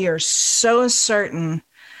is when you're so certain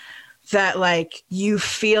that like you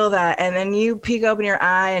feel that, and then you peek open your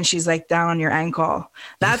eye and she's like down on your ankle.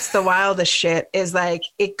 That's the wildest shit, is like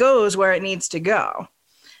it goes where it needs to go.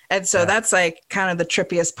 And so that's like kind of the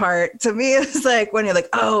trippiest part to me, is like when you're like,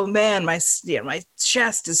 oh man, my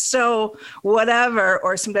chest is so whatever,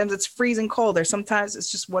 or sometimes it's freezing cold, or sometimes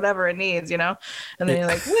it's just whatever it needs, you know? And then you're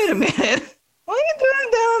like, wait a minute, what are you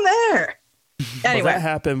doing down there? Anyway. Well, that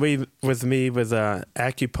happened with me with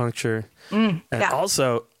acupuncture. And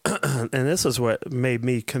also, and this is what made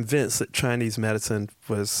me convinced that Chinese medicine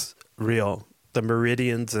was real, the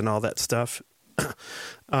meridians and all that stuff.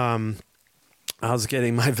 I was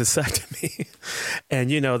getting my vasectomy, and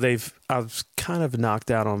you know, I was kind of knocked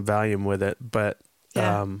out on Valium with it, but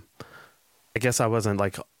I guess I wasn't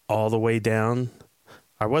like all the way down.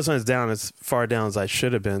 I wasn't as far down as I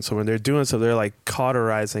should have been. So when they're doing so, they're like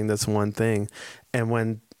cauterizing this one thing, and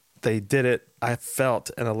when they did it, I felt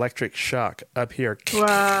an electric shock up here.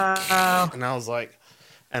 Wow! And I was like,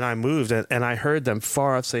 and I moved, and I heard them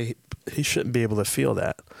far off say, "He shouldn't be able to feel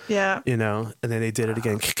that." Yeah, you know. And then they did it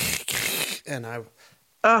again. And I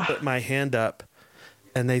put my hand up,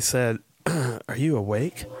 and they said, "Are you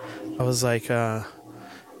awake?" I was like, "Yeah,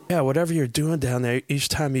 whatever you're doing down there, each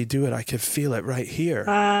time you do it, I can feel it right here."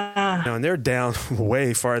 You know, and they're down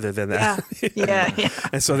way farther than that. Yeah.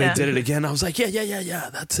 And so they did it again. I was like, yeah,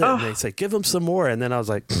 that's it. And they said, "Give them some more." And then I was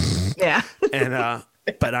like, yeah. And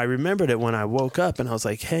but I remembered it when I woke up, and I was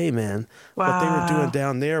like, "Hey, man, what they were doing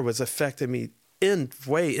down there was affecting me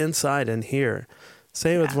way inside and here."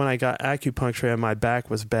 Same with when I got acupuncture and my back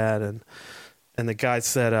was bad, and the guy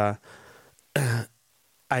said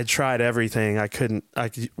I tried everything. I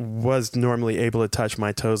was normally able to touch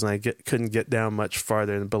my toes, and I couldn't get down much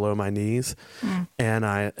farther than below my knees. And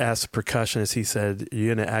I asked the percussionist. He said,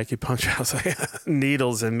 "You into acupuncture?" I was like,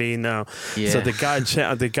 "Needles and me, no." Yeah. So the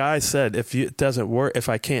guy said, it doesn't work, if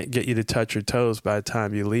I can't get you to touch your toes by the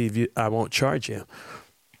time you leave, I won't charge you.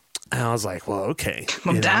 And I was like, "Well, okay,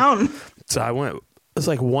 I'm down." So I went. It was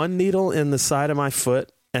like one needle in the side of my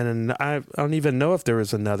foot, and I don't even know if there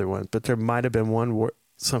was another one, but there might have been one.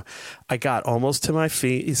 So I got almost to my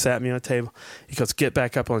feet. He sat me on a table. He goes, "Get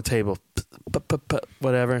back up on the table."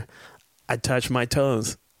 Whatever. I touched my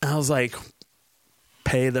toes. I was like,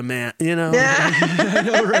 pay the man, you know? Yeah. I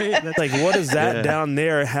know, right? That's like, what does that down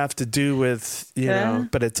there have to do with, you know?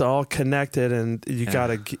 But it's all connected, and you got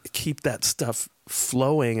to keep that stuff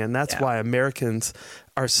flowing. And that's why Americans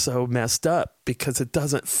are so messed up, because it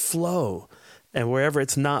doesn't flow. And wherever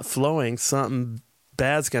it's not flowing, something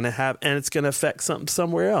bad's going to happen, and it's going to affect something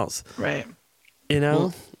somewhere else. Right. You know?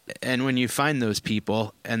 Well, and when you find those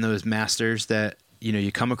people and those masters that, you know,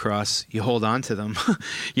 you come across, you hold on to them,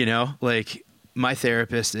 you know, like my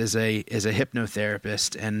therapist is a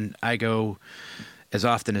hypnotherapist, and I go as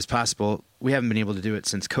often as possible. We haven't been able to do it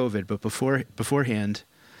since COVID, but beforehand,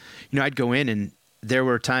 you know, I'd go in and there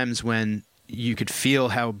were times when you could feel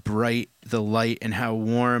how bright the light and how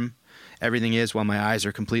warm everything is while my eyes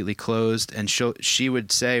are completely closed. And she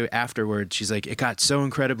would say afterwards, she's like, it got so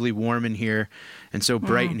incredibly warm in here and so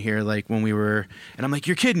bright in here, like when we were, and I'm like,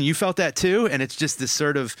 you're kidding, you felt that too? And it's just this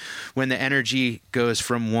sort of, when the energy goes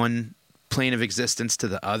from one plane of existence to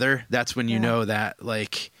the other, that's when you know that,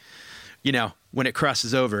 like, you know, when it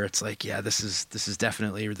crosses over, it's like, yeah, this is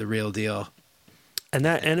definitely the real deal. And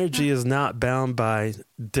that energy is not bound by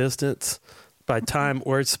distance, by time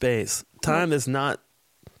or space. Time is not,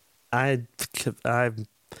 I'll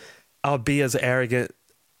be as arrogant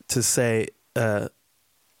to say that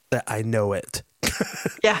I know it.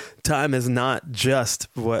 Yeah. Time is not just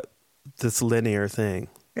what this linear thing.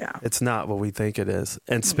 Yeah. It's not what we think it is.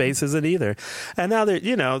 And space isn't either. And now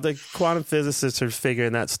the quantum physicists are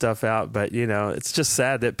figuring that stuff out, but it's just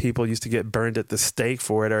sad that people used to get burned at the stake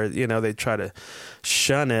for it, or they try to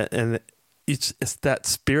shun it. And it's that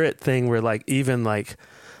spirit thing where like even like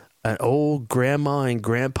an old grandma and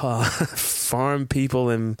grandpa farm people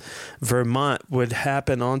in Vermont would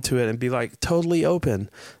happen onto it and be like totally open.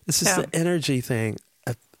 It's just the energy thing.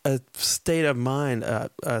 A state of mind, a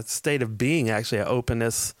state of being, actually, an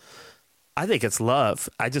openness. I think it's love.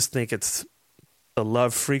 I just think it's the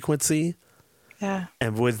love frequency. Yeah.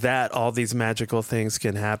 And with that, all these magical things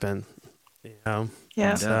can happen. Yeah.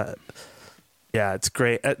 And, yeah, it's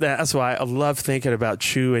great. That's why I love thinking about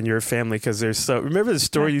Chu and your family, because remember the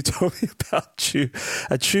story you told me about Chu?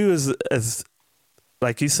 Chu is,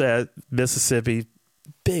 like you said, Mississippi,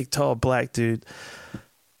 big, tall, black dude.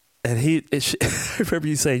 And I remember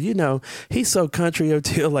you saying, he's so country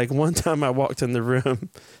O'Teal. Like one time I walked in the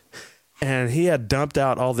room and he had dumped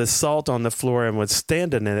out all this salt on the floor and was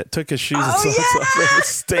standing in it, took his shoes and socks off and was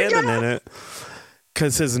standing in it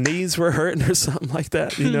because his knees were hurting or something like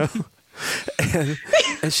that,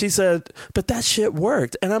 And she said, but that shit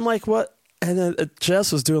worked. And I'm like, what? And then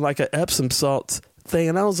Jess was doing like an Epsom salt thing.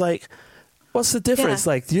 And I was like, what's the difference?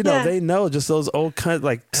 Yeah. Like, they know, just those old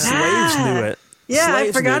slaves knew it. Yeah,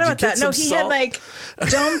 I forgot about that. No, he had like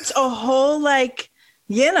dumped a whole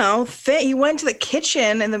thing. He went to the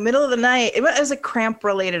kitchen in the middle of the night. It was like cramp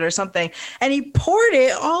related or something. And he poured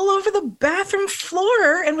it all over the bathroom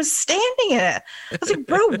floor and was standing in it. I was like,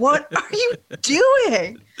 bro, what are you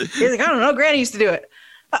doing? He's like, I don't know. Granny used to do it.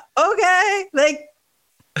 Okay.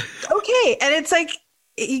 Okay. And it's like,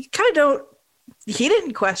 you kind of don't, he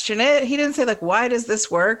didn't question it. He didn't say why does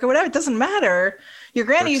this work or whatever. It doesn't matter. Your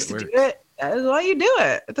granny used to do it. That is why you do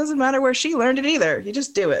it. It doesn't matter where she learned it either. You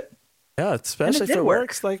just do it. Yeah, especially if it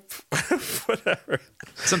works, whatever.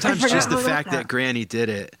 Sometimes just the fact that Granny did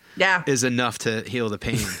it is enough to heal the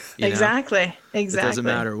pain. Exactly. It doesn't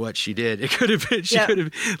matter what she did. It could have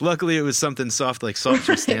been, luckily it was somtle soft like salt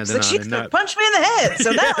was standing on. She used to punch me in the head.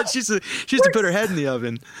 So she used to put her head in the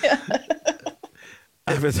oven. Yeah.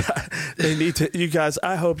 They need to. You guys,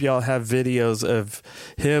 I hope y'all have videos of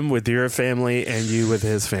him with your family and you with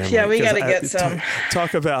his family. Yeah, we got to get some.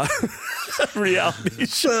 Talk about reality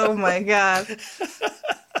show. Oh my god.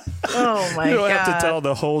 Oh my god. You don't have to tell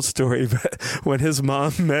the whole story, but when his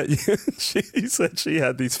mom met you, he said she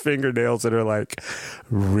had these fingernails that are like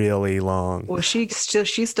really long. Well, she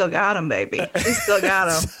still got them, baby. She still got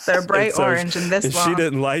them. They're bright orange and this long. She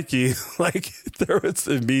didn't like you. There was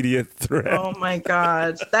immediate threat. Oh my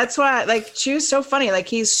god. That's why she was so funny.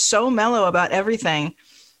 He's so mellow about everything.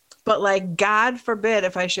 But God forbid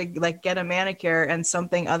if I should get a manicure and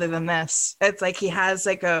something other than this. It's he has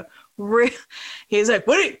he's like,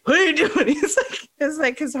 what are you doing? It's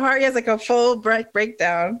like his heart, he has a full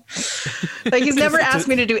breakdown. He's never asked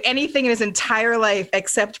me to do anything in his entire life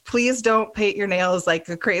except please don't paint your nails a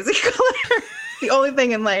crazy color. The only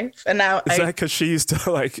thing in life. And now is that because she used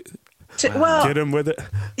to get him with it?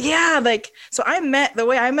 Yeah, so the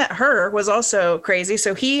way I met her was also crazy.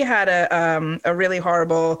 So he had a really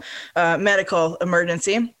horrible medical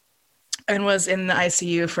emergency and was in the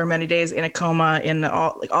ICU for many days in a coma in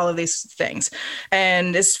all of these things.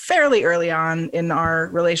 And it's fairly early on in our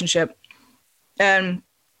relationship. And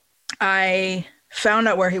I found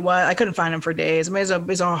out where he was. I couldn't find him for days. I mean, it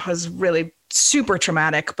was really super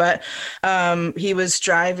traumatic, but he was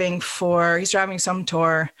driving some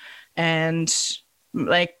tour and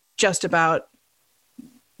just about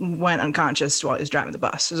went unconscious while he was driving the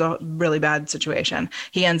bus. It was a really bad situation.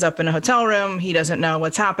 He ends up in a hotel room. He doesn't know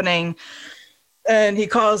what's happening. And he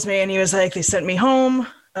calls me and he was like, they sent me home.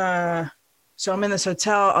 So I'm in this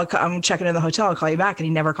hotel. I'm checking in the hotel. I'll call you back. And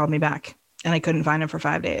he never called me back. And I couldn't find him for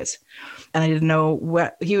 5 days. And I didn't know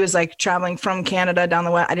what he was like traveling from Canada down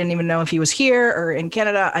the way. I didn't even know if he was here or in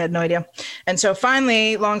Canada. I had no idea. And so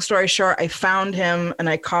finally, long story short, I found him and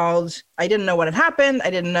I called. I didn't know what had happened.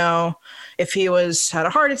 I didn't know if he had a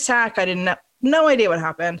heart attack. I didn't know. No idea what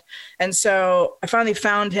happened. And so I finally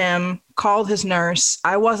found him, called his nurse.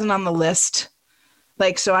 I wasn't on the list.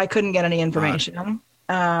 So I couldn't get any information.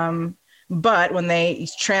 But when they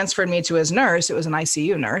transferred me to his nurse, it was an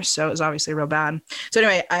ICU nurse. So it was obviously real bad. So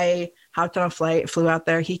anyway, I hopped on a flight, flew out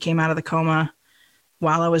there. He came out of the coma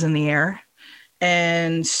while I was in the air.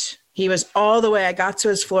 And he was all the way, I got to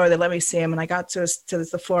his floor. They let me see him. And I got to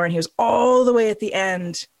the floor and he was all the way at the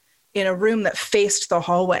end in a room that faced the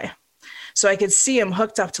hallway. So I could see him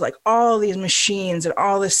hooked up to like all these machines and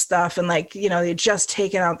all this stuff. And like, they had just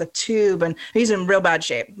taken out the tube and he's in real bad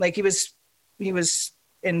shape. Like he was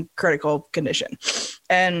in critical condition.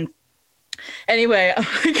 And anyway,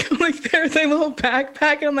 I'm like there's a little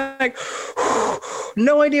backpack and I'm like,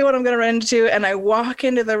 no idea what I'm going to run into. And I walk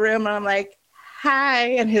into the room and I'm like, hi.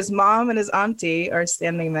 And his mom and his auntie are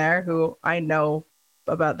standing there who I know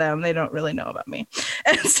about them. They don't really know about me.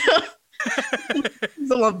 And so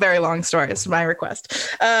it's a very long story. It's my request.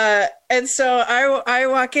 And so I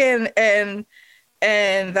walk in and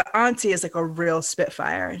the auntie is like a real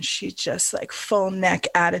spitfire and she just like full neck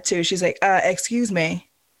attitude. She's like, excuse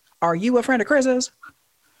me, are you a friend of Chris's?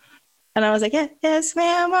 And I was like, yes,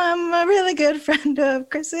 ma'am. I'm a really good friend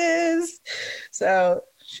of Chris's. So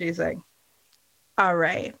she's like, all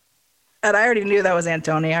right. And I already knew that was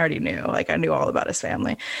Antoni. I already knew, I knew all about his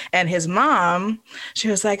family. And his mom, she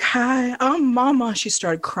was like, hi, I'm Mama. She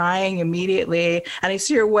started crying immediately. And I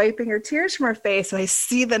see her wiping her tears from her face and I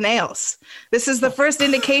see the nails. This is the first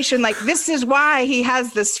indication, this is why he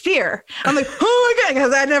has this fear. I'm like, oh my God,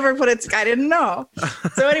 because I never I didn't know.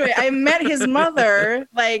 So anyway, I met his mother,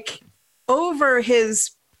 over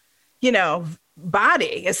his,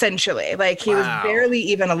 body, essentially. He was barely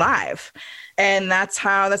even alive. And that's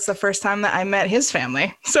the first time that I met his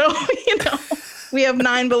family. So, we have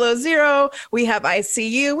 9 below 0. We have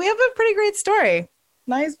ICU. We have a pretty great story.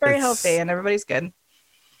 He's very healthy and everybody's good.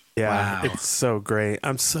 Yeah, It's so great.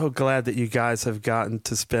 I'm so glad that you guys have gotten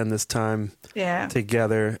to spend this time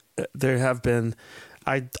together. There have been,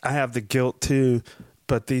 I have the guilt too,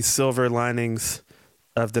 but these silver linings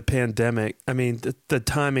of the pandemic. I mean, the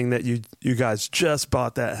timing that you guys just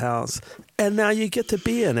bought that house and now you get to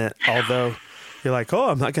be in it. Although you're like, oh,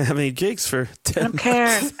 I'm not going to have any gigs for 10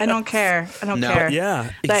 months. I don't care.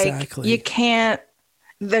 Yeah, exactly. You can't,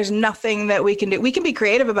 there's nothing that we can do. We can be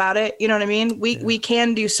creative about it. You know what I mean? We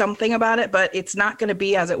can do something about it, but it's not going to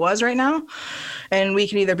be as it was right now. And we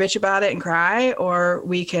can either bitch about it and cry, or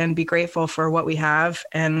we can be grateful for what we have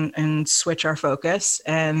and switch our focus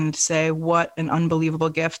and say, what an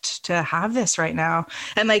unbelievable gift to have this right now.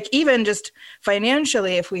 And even just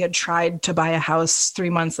financially, if we had tried to buy a house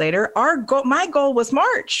 3 months later, my goal was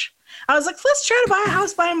March. I was like, let's try to buy a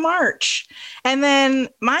house by March. And then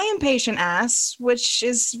my impatient ass, which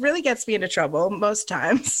really gets me into trouble most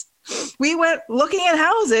times, we went looking at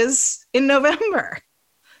houses in November.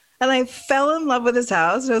 And I fell in love with his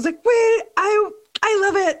house. And I was like, wait, I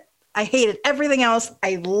love it. I hated everything else.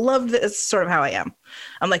 I loved it. It's sort of how I am.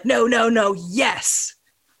 I'm like, no, yes.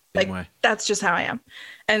 That's just how I am.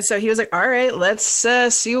 And so he was like, all right, let's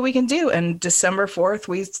see what we can do. And December 4th,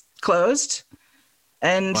 we closed.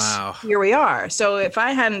 And here we are. So if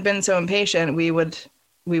I hadn't been so impatient, we would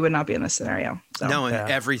not be in this scenario. So. No, and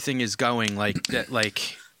everything is going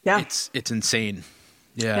it's insane.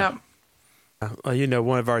 Yeah. Well,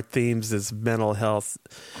 one of our themes is mental health.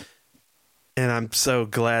 And I'm so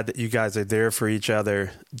glad that you guys are there for each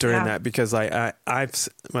other during that, because I've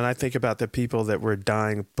when I think about the people that were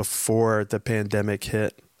dying before the pandemic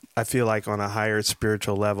hit, I feel like on a higher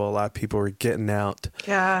spiritual level, a lot of people were getting out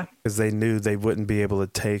because they knew they wouldn't be able to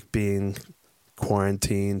take being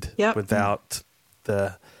quarantined without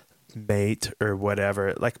the mate or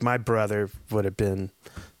whatever. Like my brother would have been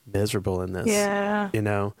miserable in this.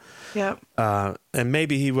 Yep. And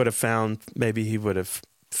maybe he would have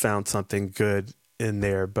found something good in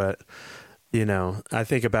there, but I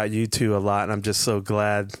think about you two a lot, and I'm just so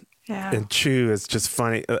glad. And Chu is just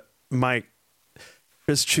funny.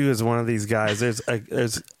 Chris Chu is one of these guys. There's a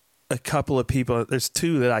couple of people. There's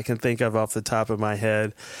 2 that I can think of off the top of my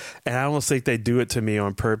head, and I almost think they do it to me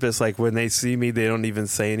on purpose. Like when they see me, they don't even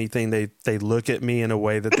say anything. They look at me in a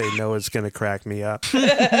way that they know is going to crack me up. Chu, they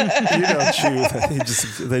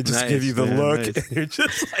just give you the look, and you're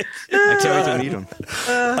just like, I can't wait to meet him.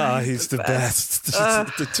 He's the best.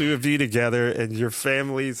 The 2 of you together and your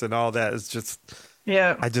families and all that is just.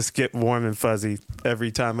 Yeah. I just get warm and fuzzy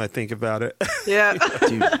every time I think about it. Yeah.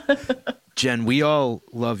 Dude, Jen, we all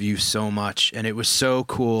love you so much, and it was so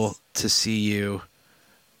cool to see you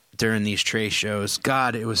during these Trey shows.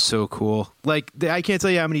 God, it was so cool. Like, I can't tell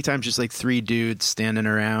you how many times just like 3 dudes standing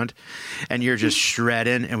around and you're just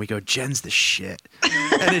shredding, and we go, Jen's the shit.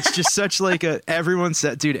 And it's just such like everyone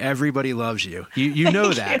said, dude, everybody loves you. You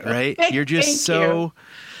know that, right? You're just so,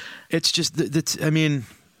 it's just, I mean,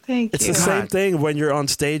 Thank you. It's the same thing when you're on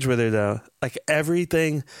stage with her, though. Like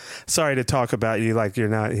everything. Sorry to talk about you like you're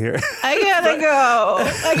not here. I gotta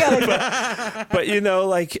go. But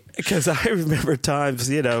like, because I remember times,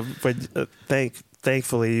 when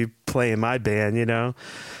thankfully you play in my band,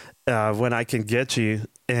 when I can get you,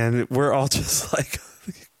 and we're all just like,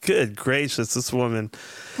 good gracious, this woman.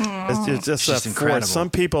 It's just incredible. Some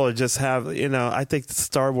people just have, I think the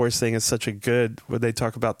Star Wars thing is such a good, when they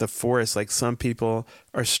talk about the Force, like some people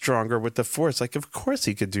are stronger with the Force. Like, of course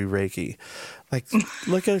he could do Reiki. Like,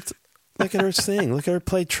 look at her sing. Look at her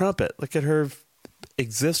play trumpet. Look at her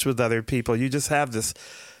exist with other people. You just have this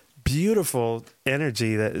beautiful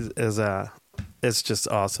energy that is it's just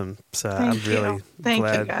awesome. So I'm really glad.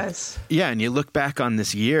 Thank you, guys. Yeah, and you look back on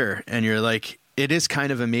this year and you're like, it is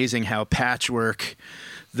kind of amazing how patchwork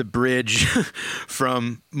the bridge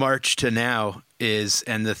from March to now is,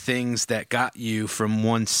 and the things that got you from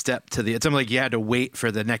one step to the, it's almost like you had to wait for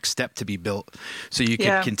the next step to be built so you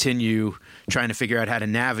could continue trying to figure out how to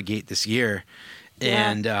navigate this year.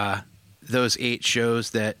 And those 8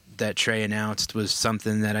 shows that Trey announced was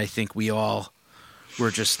something that I think we all were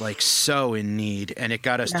just like so in need, and it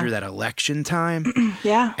got us through that election time.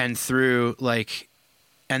 And through like,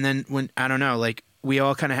 and then when, I don't know, like we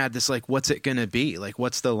all kind of had this, like, what's it going to be? Like,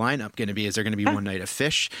 what's the lineup going to be? Is there going to be one night of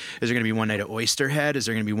Fish? Is there going to be one night of Oysterhead? Is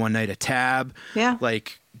there going to be one night of Tab?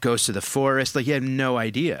 Like Ghost of the Forest? Like, you had no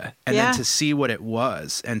idea. And then to see what it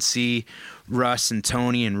was and see Russ and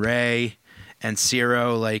Tony and Ray and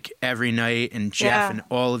Ciro like every night, and Jeff and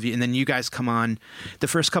all of you. And then you guys come on the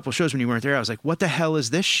first couple shows when you weren't there. I was like, what the hell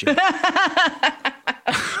is this shit?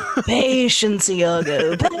 Patience,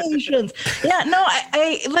 Iago. Patience. Yeah, no,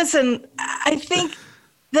 I listen, I think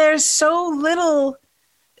there's so little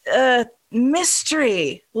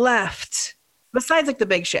mystery left besides like the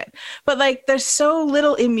big shit. But like there's so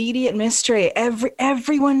little immediate mystery.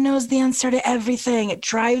 Everyone knows the answer to everything. It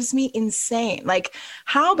drives me insane. Like,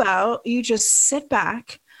 how about you just sit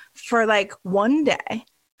back for like one day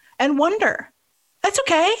and wonder? That's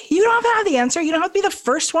okay. You don't have to have the answer. You don't have to be the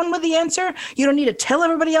first one with the answer. You don't need to tell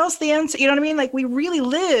everybody else the answer. You know what I mean? Like, we really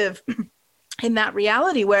live in that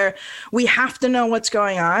reality where we have to know what's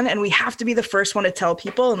going on, and we have to be the first one to tell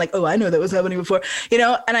people, and like, oh, I know that was happening before,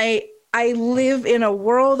 and I live in a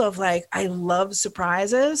world of like, I love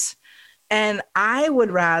surprises. And I would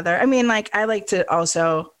rather, I mean, like, I like to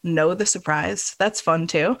also know the surprise. That's fun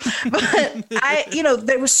too. But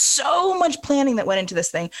there was so much planning that went into this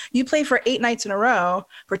thing. You play for 8 nights in a row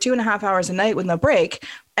for 2.5 hours a night with no break.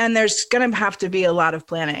 And there's going to have to be a lot of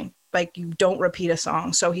planning. Like, you don't repeat a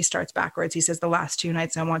song. So he starts backwards. He says, the last 2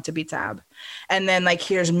 nights I want to be Tab. And then like,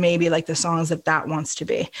 here's maybe like the songs that wants to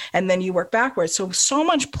be. And then you work backwards. So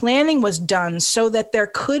much planning was done so that there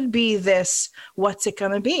could be this, what's it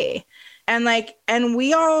going to be? And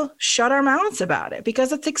we all shut our mouths about it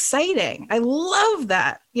because it's exciting. I love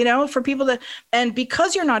that, for people to, and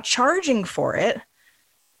because you're not charging for it,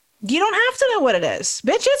 you don't have to know what it is.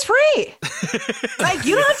 Bitch, it's free. Like,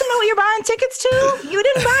 you don't have to know what you're buying tickets to. You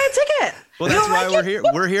didn't buy a ticket. Well, that's why we're here.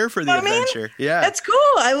 We're here for the adventure. I mean? Yeah. It's cool.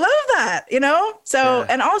 I love that, So,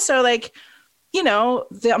 and also like,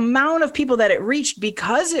 the amount of people that it reached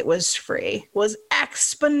because it was free was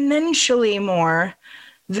exponentially more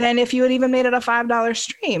than if you had even made it a $5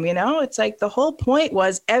 stream. It's like the whole point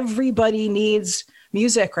was everybody needs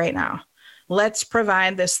music right now. Let's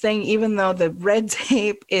provide this thing, even though the red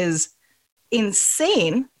tape is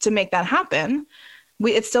insane to make that happen.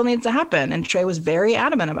 It still needs to happen. And Trey was very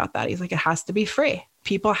adamant about that. He's like, it has to be free.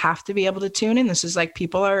 People have to be able to tune in. This is like,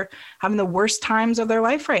 people are having the worst times of their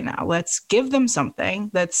life right now. Let's give them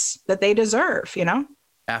something that they deserve,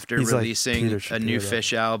 After releasing a new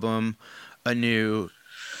Fish album, a new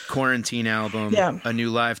Quarantine album, a new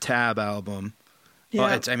Live Tab album.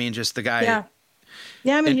 Just the guy.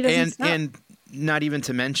 Yeah, I mean, he doesn't stop. And not even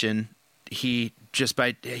to mention, he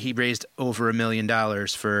raised over $1 million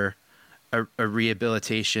for a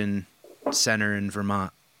rehabilitation center in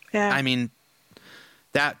Vermont. Yeah, I mean,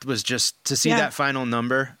 that was just to see that final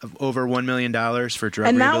number of over $1 million for drug rehabilitation.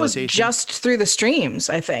 And that was just through the streams.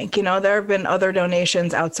 I think there have been other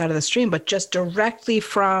donations outside of the stream, but just directly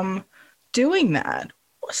from doing that.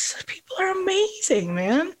 People are amazing,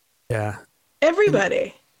 man. Yeah,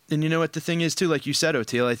 everybody. And you know what the thing is too, like you said,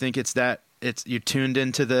 Oteil, I think it's you're tuned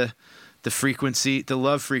into the the frequency, the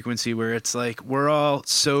love frequency, where it's like we're all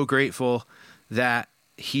so grateful that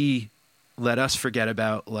he let us forget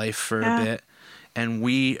about life for a bit, and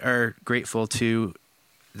we are grateful too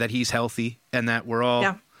that he's healthy and that we're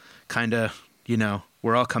all kind of,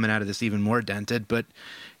 we're all coming out of this even more dented, but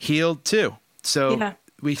healed too. So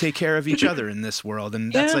we take care of each other in this world.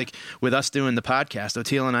 And that's like with us doing the podcast,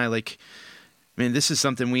 Oteil and I, this is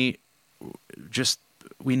something we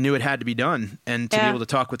knew it had to be done. And to be able to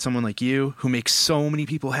talk with someone like you who makes so many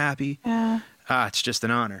people happy, it's just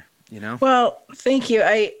an honor, Well, thank you.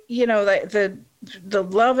 The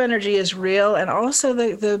love energy is real. And also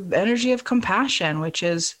the energy of compassion, which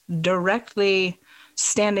is directly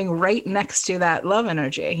standing right next to that love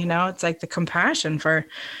energy. It's like the compassion for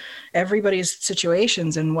everybody's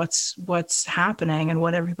situations and what's happening and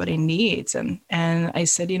what everybody needs. And I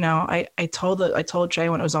said, I told Trey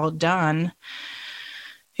when it was all done,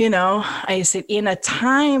 I said, in a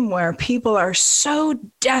time where people are so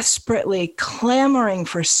desperately clamoring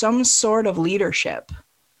for some sort of leadership,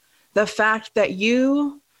 the fact that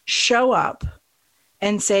you show up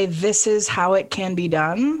and say, this is how it can be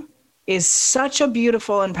done is such a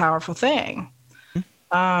beautiful and powerful thing.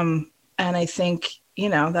 And I think,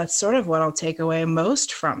 that's sort of what I'll take away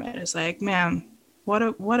most from it is like, man, what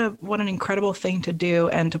an incredible thing to do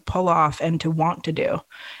and to pull off and to want to do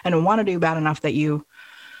and want to do bad enough that you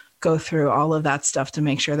go through all of that stuff to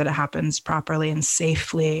make sure that it happens properly and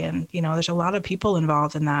safely. And, there's a lot of people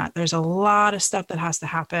involved in that. There's a lot of stuff that has to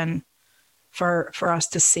happen for us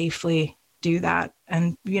to safely do that.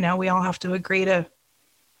 And, we all have to agree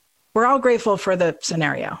we're all grateful for the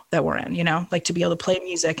scenario that we're in, like to be able to play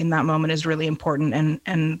music in that moment is really important.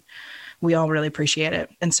 And we all really appreciate it.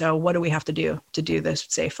 And so what do we have to do this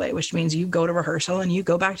safely, which means you go to rehearsal and you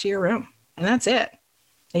go back to your room and that's it.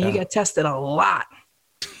 And you get tested a lot.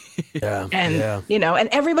 And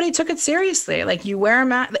everybody took it seriously. Like you wear a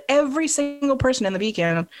mask, every single person in the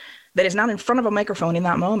Beacon that is not in front of a microphone in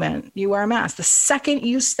that moment, you wear a mask. The second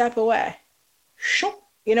you step away,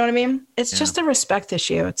 you know what I mean? It's just a respect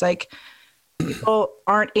issue. It's like people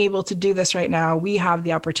aren't able to do this right now. We have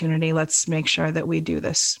the opportunity. Let's make sure that we do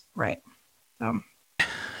this right.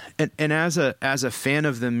 And as a fan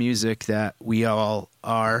of the music that we all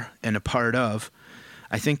are and a part of,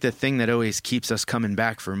 I think the thing that always keeps us coming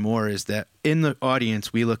back for more is that in the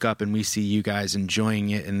audience, we look up and we see you guys enjoying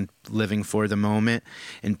it and living for the moment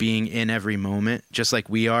and being in every moment, just like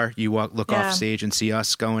we are. You look off stage and see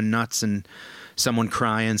us going nuts and someone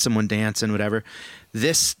crying, someone dancing, whatever.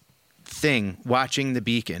 This thing, watching the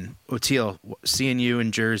Beacon, Oteil, seeing you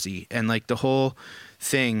in Jersey, and like the whole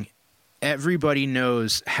thing, everybody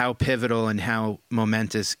knows how pivotal and how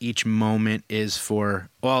momentous each moment is for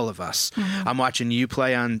all of us. Mm-hmm. I'm watching you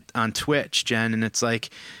play on Twitch, Jen, and it's like,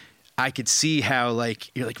 I could see how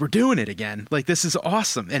like, you're like, we're doing it again. Like, this is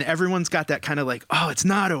awesome. And everyone's got that kind of like, oh, it's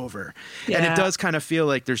not over. Yeah. And it does kind of feel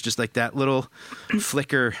like there's just like that little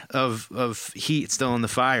flicker of heat still in the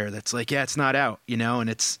fire. That's like, it's not out, and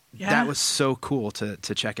it's, that was so cool to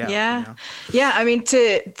check out. Yeah. Yeah. I mean,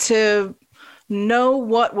 to know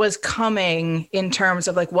what was coming in terms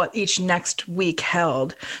of like what each next week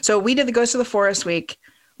held. So we did the Ghost of the Forest week.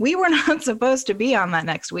 We were not supposed to be on that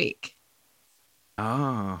next week.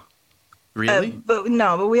 Oh, really? But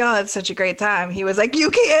we all had such a great time. He was like, you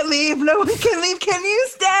can't leave. No one can leave. Can you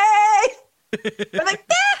stay? We're like,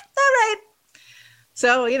 all right.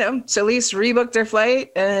 So, Solis rebooked their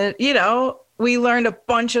flight and, we learned a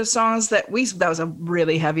bunch of songs that was a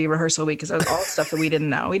really heavy rehearsal week because that was all stuff that we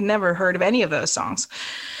didn't know. We'd never heard of any of those songs.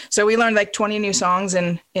 So we learned like 20 new songs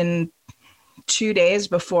in 2 days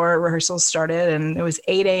before rehearsals started. And it was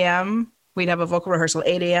 8 a.m. We'd have a vocal rehearsal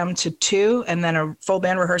 8 a.m. to 2 and then a full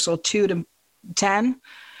band rehearsal 2 to 10.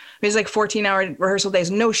 It was like 14-hour rehearsal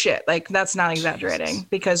days. No shit. Like that's not exaggerating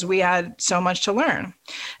because we had so much to learn.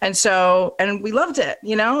 And we loved it,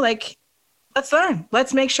 like, let's learn.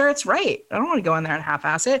 Let's make sure it's right. I don't want to go in there and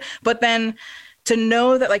half-ass it. But then to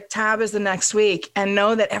know that like Tab is the next week and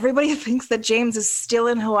know that everybody thinks that James is still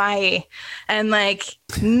in Hawaii and like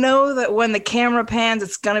know that when the camera pans,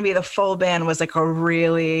 it's going to be the full band was like a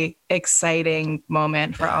really exciting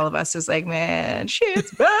moment for all of us. It's like, man,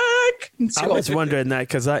 shit's back. I was wondering that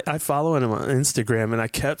because I follow him on Instagram and I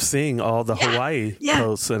kept seeing all the Hawaii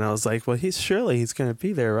posts and I was like, well, he's going to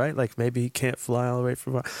be there, right? Like maybe he can't fly all the way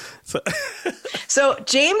from So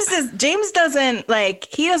James doesn't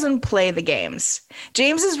he doesn't play the games.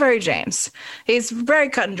 James is very James. He's very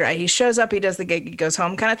cut and dry. He shows up, he does the gig, he goes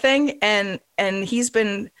home kind of thing. And he's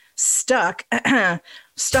been stuck in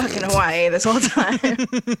Hawaii this whole time.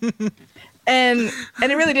 And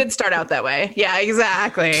it really did start out that way. Yeah,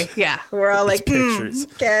 exactly. Yeah. We're all like,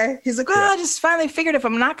 okay. He's like, well, I just finally figured if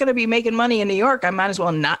I'm not going to be making money in New York, I might as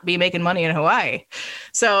well not be making money in Hawaii.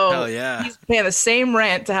 So he's paying the same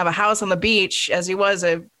rent to have a house on the beach as he was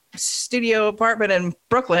a studio apartment in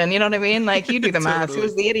Brooklyn. You know what I mean? Like, you do the math.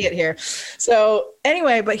 Who's the idiot here? So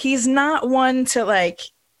anyway, but he's not one to like,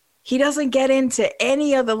 he doesn't get into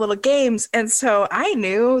any of the little games. And so I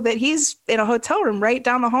knew that he's in a hotel room right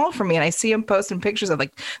down the hall from me. And I see him posting pictures of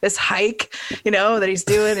like this hike, that he's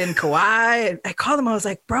doing in Kauai. And I called him. I was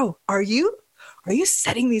like, bro, are you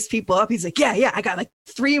setting these people up? He's like, yeah. I got like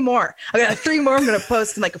 3 more. I got like 3 more. I'm going to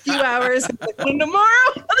post in like a few hours. I'm like, when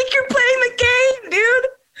tomorrow? I'm like, you're playing the game, dude.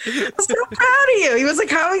 I'm so proud of you. He was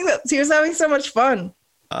like he was having so much fun.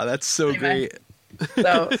 Oh, that's so great.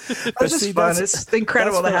 So it's just fun. It's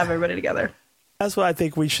incredible to have everybody together. That's what I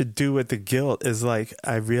think we should do with the guilt is like,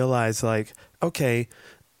 I realize like, okay,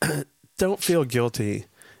 don't feel guilty.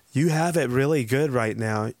 You have it really good right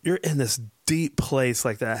now. You're in this deep place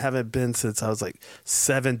like that. I haven't been since I was like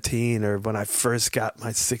 17 or when I first got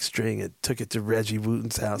my 6 string and took it to Reggie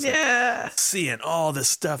Wooten's house. Yeah. Like, seeing all this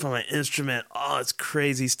stuff on my instrument, all this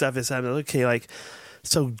crazy stuff is happening. Okay, like,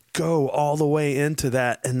 so go all the way into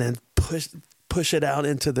that and then push it out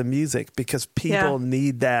into the music because people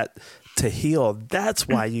need that to heal. That's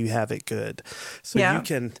why you have it good. So you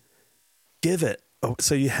can give it.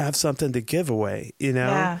 So you have something to give away,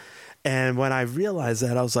 Yeah. And when I realized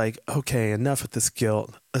that, I was like, okay, enough with this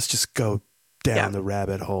guilt. Let's just go down the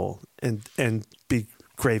rabbit hole and be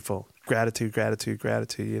grateful. Gratitude,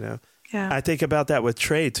 Yeah. I think about that with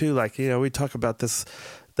Trey too. Like, we talk about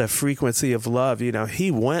the frequency of love.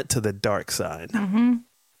 He went to the dark side. Mm-hmm.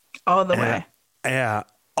 All the way. Yeah,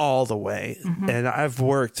 all the way. Mm-hmm. And I've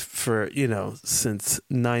worked for, since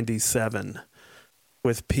 97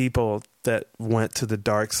 with people that went to the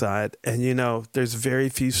dark side. And, there's very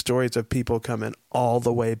few stories of people coming all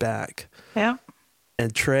the way back. Yeah.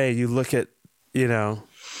 And Trey, you look at,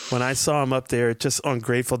 when I saw him up there just on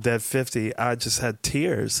Grateful Dead 50, I just had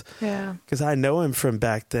tears. Yeah. Because I know him from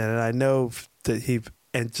back then. And I know that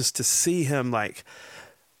and just to see him like,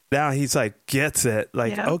 now he's like, gets it,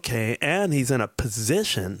 like, okay. And he's in a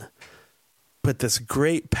position with this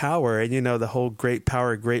great power and, the whole great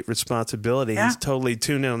power, great responsibility. Yeah. He's totally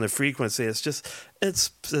tuned in on the frequency. It's just, it's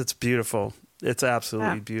beautiful. It's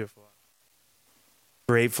absolutely beautiful.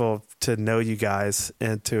 Grateful to know you guys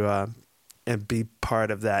and to, and be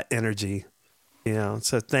part of that energy,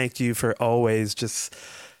 so thank you for always just,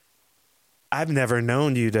 I've never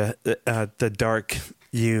known you to, the dark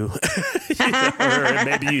you, or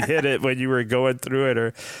maybe you hit it when you were going through it,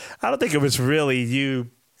 or I don't think it was really you.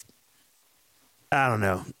 I don't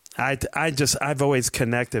know. I've always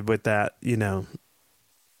connected with that,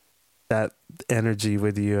 that energy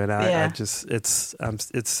with you. And it's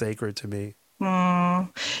sacred to me.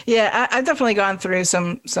 Yeah. I've definitely gone through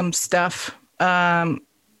some stuff,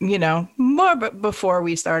 more before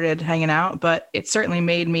we started hanging out, but it certainly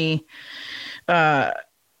made me, there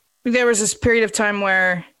was this period of time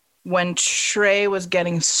where when Trey was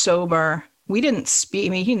getting sober, we didn't speak. I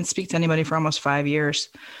mean, he didn't speak to anybody for almost 5 years.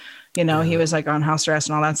 He was like on house arrest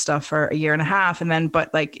and all that stuff for a year and a half. And then,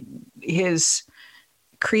 but like his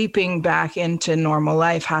creeping back into normal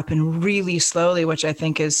life happened really slowly, which I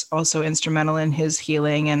think is also instrumental in his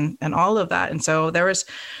healing and all of that. And so there was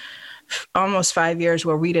almost 5 years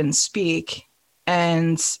where we didn't speak.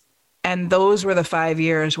 And those were the 5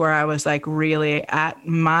 years where I was like really at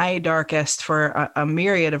my darkest for a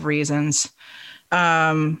myriad of reasons.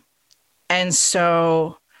 And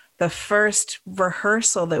so the first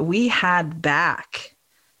rehearsal that we had back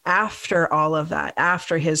after all of that,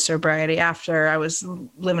 after his sobriety, after I was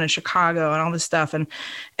living in Chicago and all this stuff.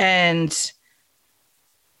 And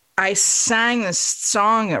I sang this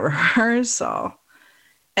song at rehearsal.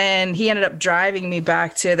 And he ended up driving me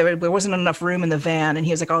back to, there wasn't enough room in the van. And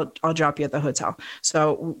he was like, I'll drop you at the hotel.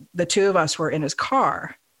 So the two of us were in his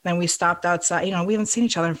car. Then we stopped outside, we haven't seen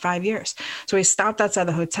each other in 5 years. So we stopped outside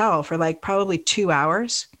the hotel for like probably 2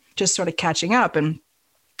 hours, just sort of catching up. And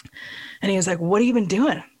he was like, what have you been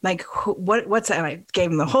doing? Like, what's that? And I gave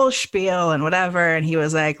him the whole spiel and whatever. And he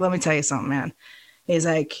was like, let me tell you something, man. He's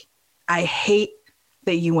like, I hate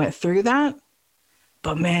that you went through that.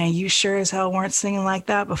 But man, you sure as hell weren't singing like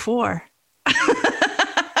that before. Wow.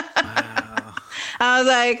 I was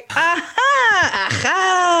like, aha.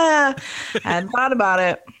 I hadn't thought about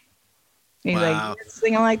it. He's like, you were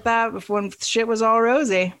singing like that before when shit was all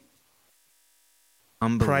rosy.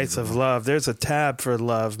 Price of love. There's a tab for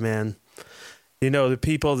love, man. The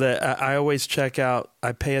people that I always check out,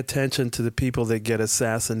 I pay attention to the people that get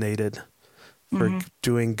assassinated for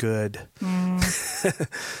doing good.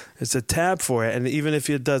 It's a tab for it. And even if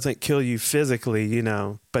it doesn't kill you physically, you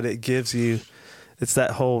know, but it gives you, it's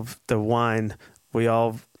that whole, the wine. We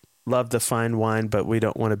all love the fine wine, but we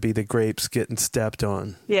don't want to be the grapes getting stepped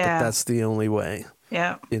on. Yeah. But that's the only way.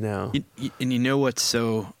 Yeah. You know. And you know what's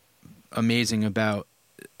so amazing about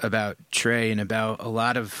Trey and about a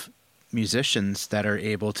lot of musicians that are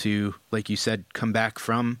able to, like you said, come back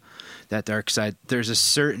from that dark side. There's a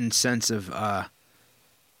certain sense of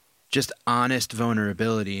just honest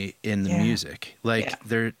vulnerability in the music. Like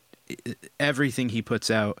everything he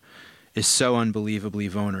puts out is so unbelievably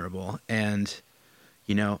vulnerable. And,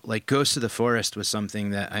 you know, like Ghost of the Forest was something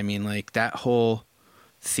that, I mean, like that whole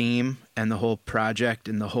theme and the whole project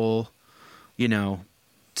and the whole, you know,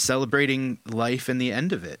 celebrating life and the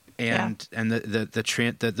end of it, and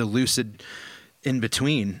the lucid in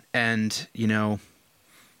between. And you know,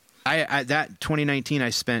 I that 2019 I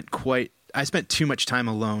spent too much time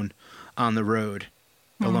alone on the road,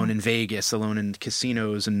 alone in Vegas, alone in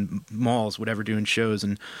casinos and malls, whatever, doing shows,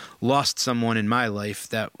 and lost someone in my life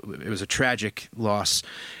that it was a tragic loss.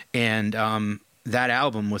 And that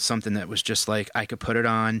album was something that was just like I could put it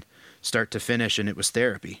on start to finish, and it was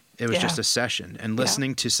therapy. It was just a session. And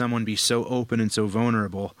listening to someone be so open and so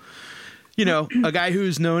vulnerable, you know, a guy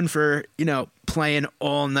who's known for, you know, playing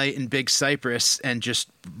all night in Big Cypress and just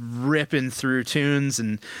ripping through tunes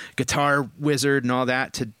and Guitar Wizard and all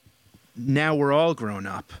that, to now we're all grown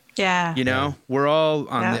up. Yeah. You know, we're all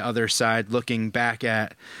on the other side looking back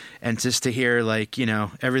at, and just to hear like, you know,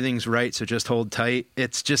 everything's right, so just hold tight.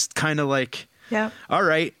 It's just kind of like, all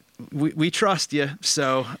right, we trust you,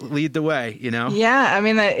 so lead the way, you know? Yeah. I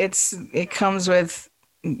mean, it comes with,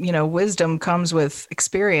 you know, wisdom comes with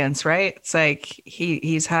experience, right? It's like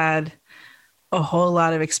he's had a whole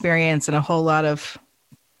lot of experience and a whole lot of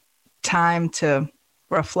time to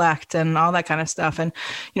reflect and all that kind of stuff. And,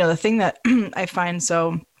 you know, the thing that I find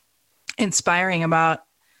so inspiring about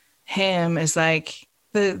him is like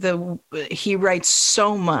he writes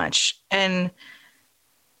so much, and,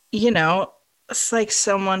 you know, it's like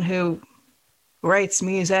someone who writes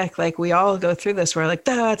music, like we all go through this, we're like,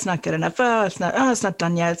 it's not good enough, it's not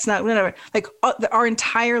done yet, it's not, whatever. Like our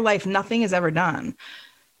entire life, nothing is ever done.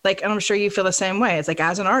 Like, and I'm sure you feel the same way. It's like,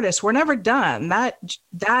 as an artist, we're never done. That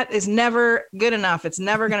is never good enough. It's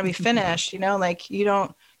never going to be finished. You know, like you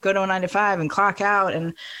don't go to a 9 to 5 and clock out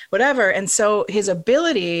and whatever. And so his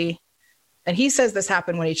ability, and he says this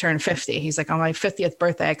happened when he turned 50. He's like, on my 50th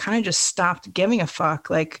birthday, I kind of just stopped giving a fuck,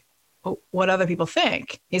 like what other people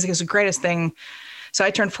think. He's like, it's the greatest thing. So I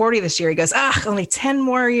turned 40 this year. He goes, only 10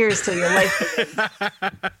 more years till your life.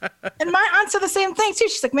 And my aunt said the same thing too.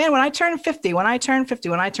 She's like, man, when I turned 50.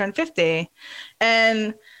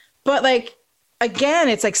 And, but like, again,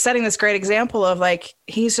 it's like setting this great example of like,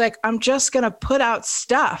 he's like, I'm just going to put out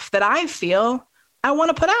stuff that I feel I want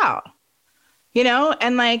to put out, you know?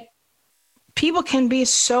 And like, people can be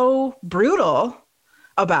so brutal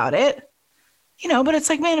about it, you know, but it's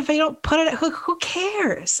like, man, if I don't put it, who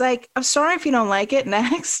cares? Like, I'm sorry if you don't like it,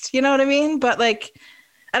 next, you know what I mean? But like,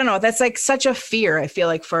 I don't know, that's like such a fear, I feel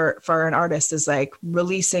like for an artist, is like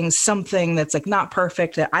releasing something that's like not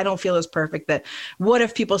perfect, that I don't feel is perfect, that what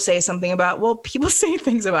if people say something about, well, people say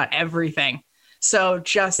things about everything. So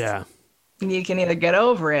just, you can either get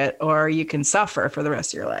over it or you can suffer for the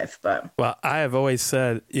rest of your life. But well, I have always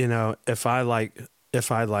said, you know, if I like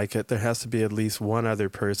it, there has to be at least one other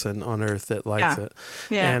person on earth that likes it.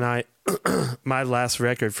 Yeah. And my last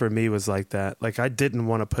record for me was like that. Like, I didn't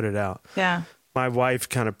want to put it out. Yeah. My wife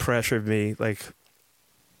kind of pressured me, like,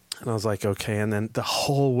 and I was like, okay. And then the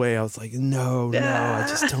whole way I was like, no, I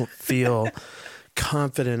just don't feel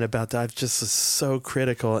confident about that. I just was so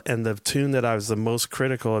critical. And the tune that I was the most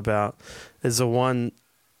critical about is the one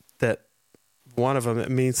of them, it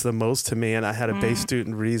means the most to me. And I had a bass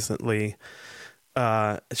student recently.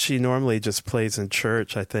 She normally just plays in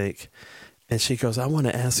church, I think. And she goes, I want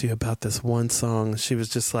to ask you about this one song. She was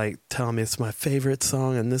just like telling me it's my favorite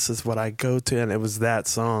song and this is what I go to. And it was that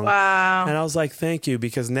song. Wow. And I was like, thank you,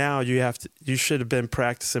 because now you should have been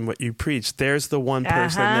practicing what you preach. There's the one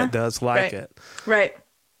person that does like it. Right.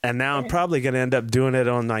 And now I'm probably going to end up doing it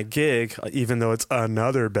on my gig, even though it's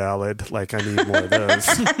another ballad. Like, I need more of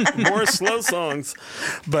those. More slow songs.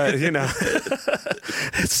 But, you know,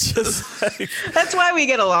 it's just like... That's why we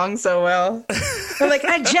get along so well. We're like,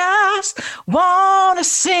 I just want to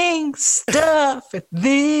sing stuff at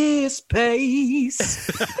this pace.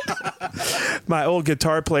 My old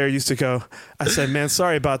guitar player used to go, I said, man,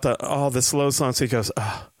 sorry about all the slow songs. He goes,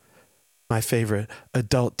 my favorite,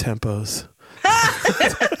 adult tempos.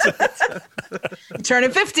 You turn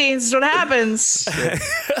at 15, this is what happens.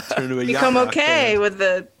 Become okay with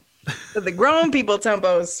the grown people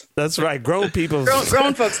tempos. That's right, grown people.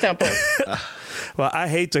 Grown folks tempos. Well, I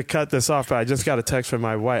hate to cut this off, but I just got a text from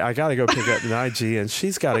my wife. I got to go pick up Nige, and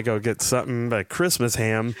she's got to go get something, like Christmas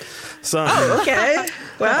ham. Oh, okay.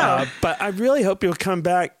 Wow. But I really hope you'll come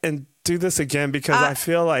back and do this again, because I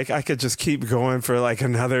feel like I could just keep going for like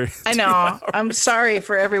another 2 I know. hours. I'm sorry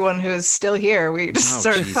for everyone who's still here. We just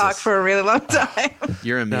sort of talked for a really long time.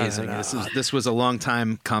 You're amazing. No. This was a long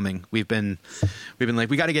time coming. We've been like,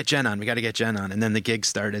 we got to get Jen on. And then the gigs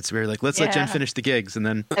started. So we were like, let's let Jen finish the gigs. And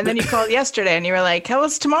then you called yesterday and you were like, tell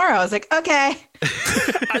us tomorrow. I was like, okay.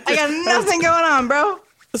 I got nothing going on, bro.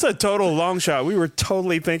 It's a total long shot. We were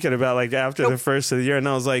totally thinking about like after the first of the year, and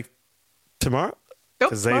I was like, tomorrow?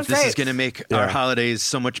 This is going to make our holidays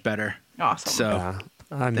so much better. Awesome. So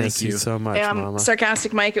I miss you so much, Mama.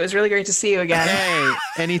 Sarcastic Mike, it was really great to see you again. Hey,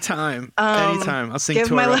 anytime. Anytime. I'll sing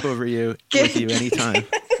Tore Up over you with you anytime.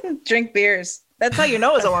 Drink beers. That's how you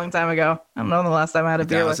know it was a long time ago. I don't know the last time I had a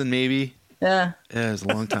beer. 2000 maybe. Yeah. Yeah, it was a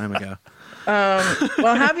long time ago.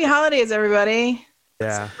 Well, happy holidays, everybody.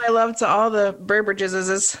 Yeah. My love to all the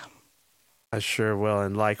Burbridges. I sure will.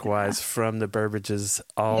 And likewise from the Burbridges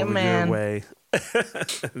all your way. All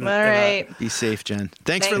right. Be safe, Jen.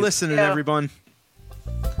 Thanks for listening, everyone.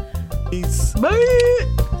 Peace. Bye.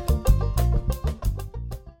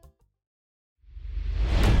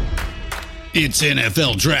 It's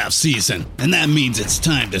NFL draft season, and that means it's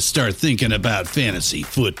time to start thinking about fantasy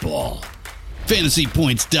football.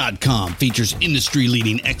 FantasyPoints.com features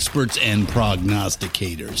industry-leading experts and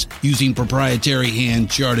prognosticators using proprietary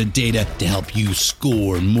hand-charted data to help you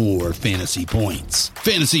score more fantasy points.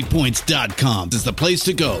 FantasyPoints.com is the place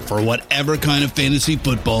to go for whatever kind of fantasy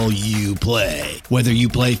football you play. Whether you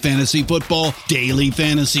play fantasy football, daily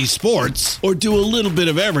fantasy sports, or do a little bit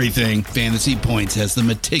of everything, Fantasy Points has the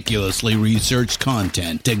meticulously researched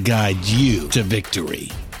content to guide you to victory.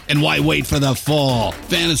 And why wait for the fall?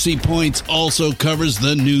 Fantasy Points also covers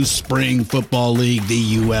the new spring football league,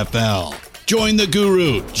 the UFL. Join the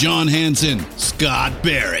guru, John Hansen, Scott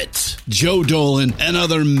Barrett, Joe Dolan, and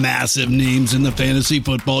other massive names in the fantasy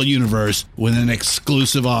football universe with an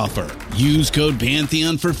exclusive offer. Use code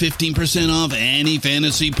Pantheon for 15% off any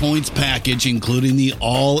Fantasy Points package, including the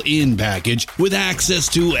all-in package, with access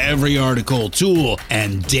to every article, tool,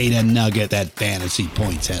 and data nugget that Fantasy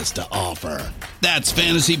Points has to offer. That's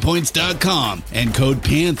FantasyPoints.com and code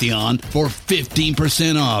Pantheon for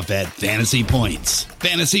 15% off at Fantasy Points.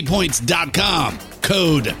 FantasyPoints.com,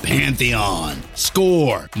 code Pantheon.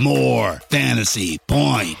 Score more fantasy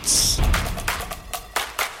points.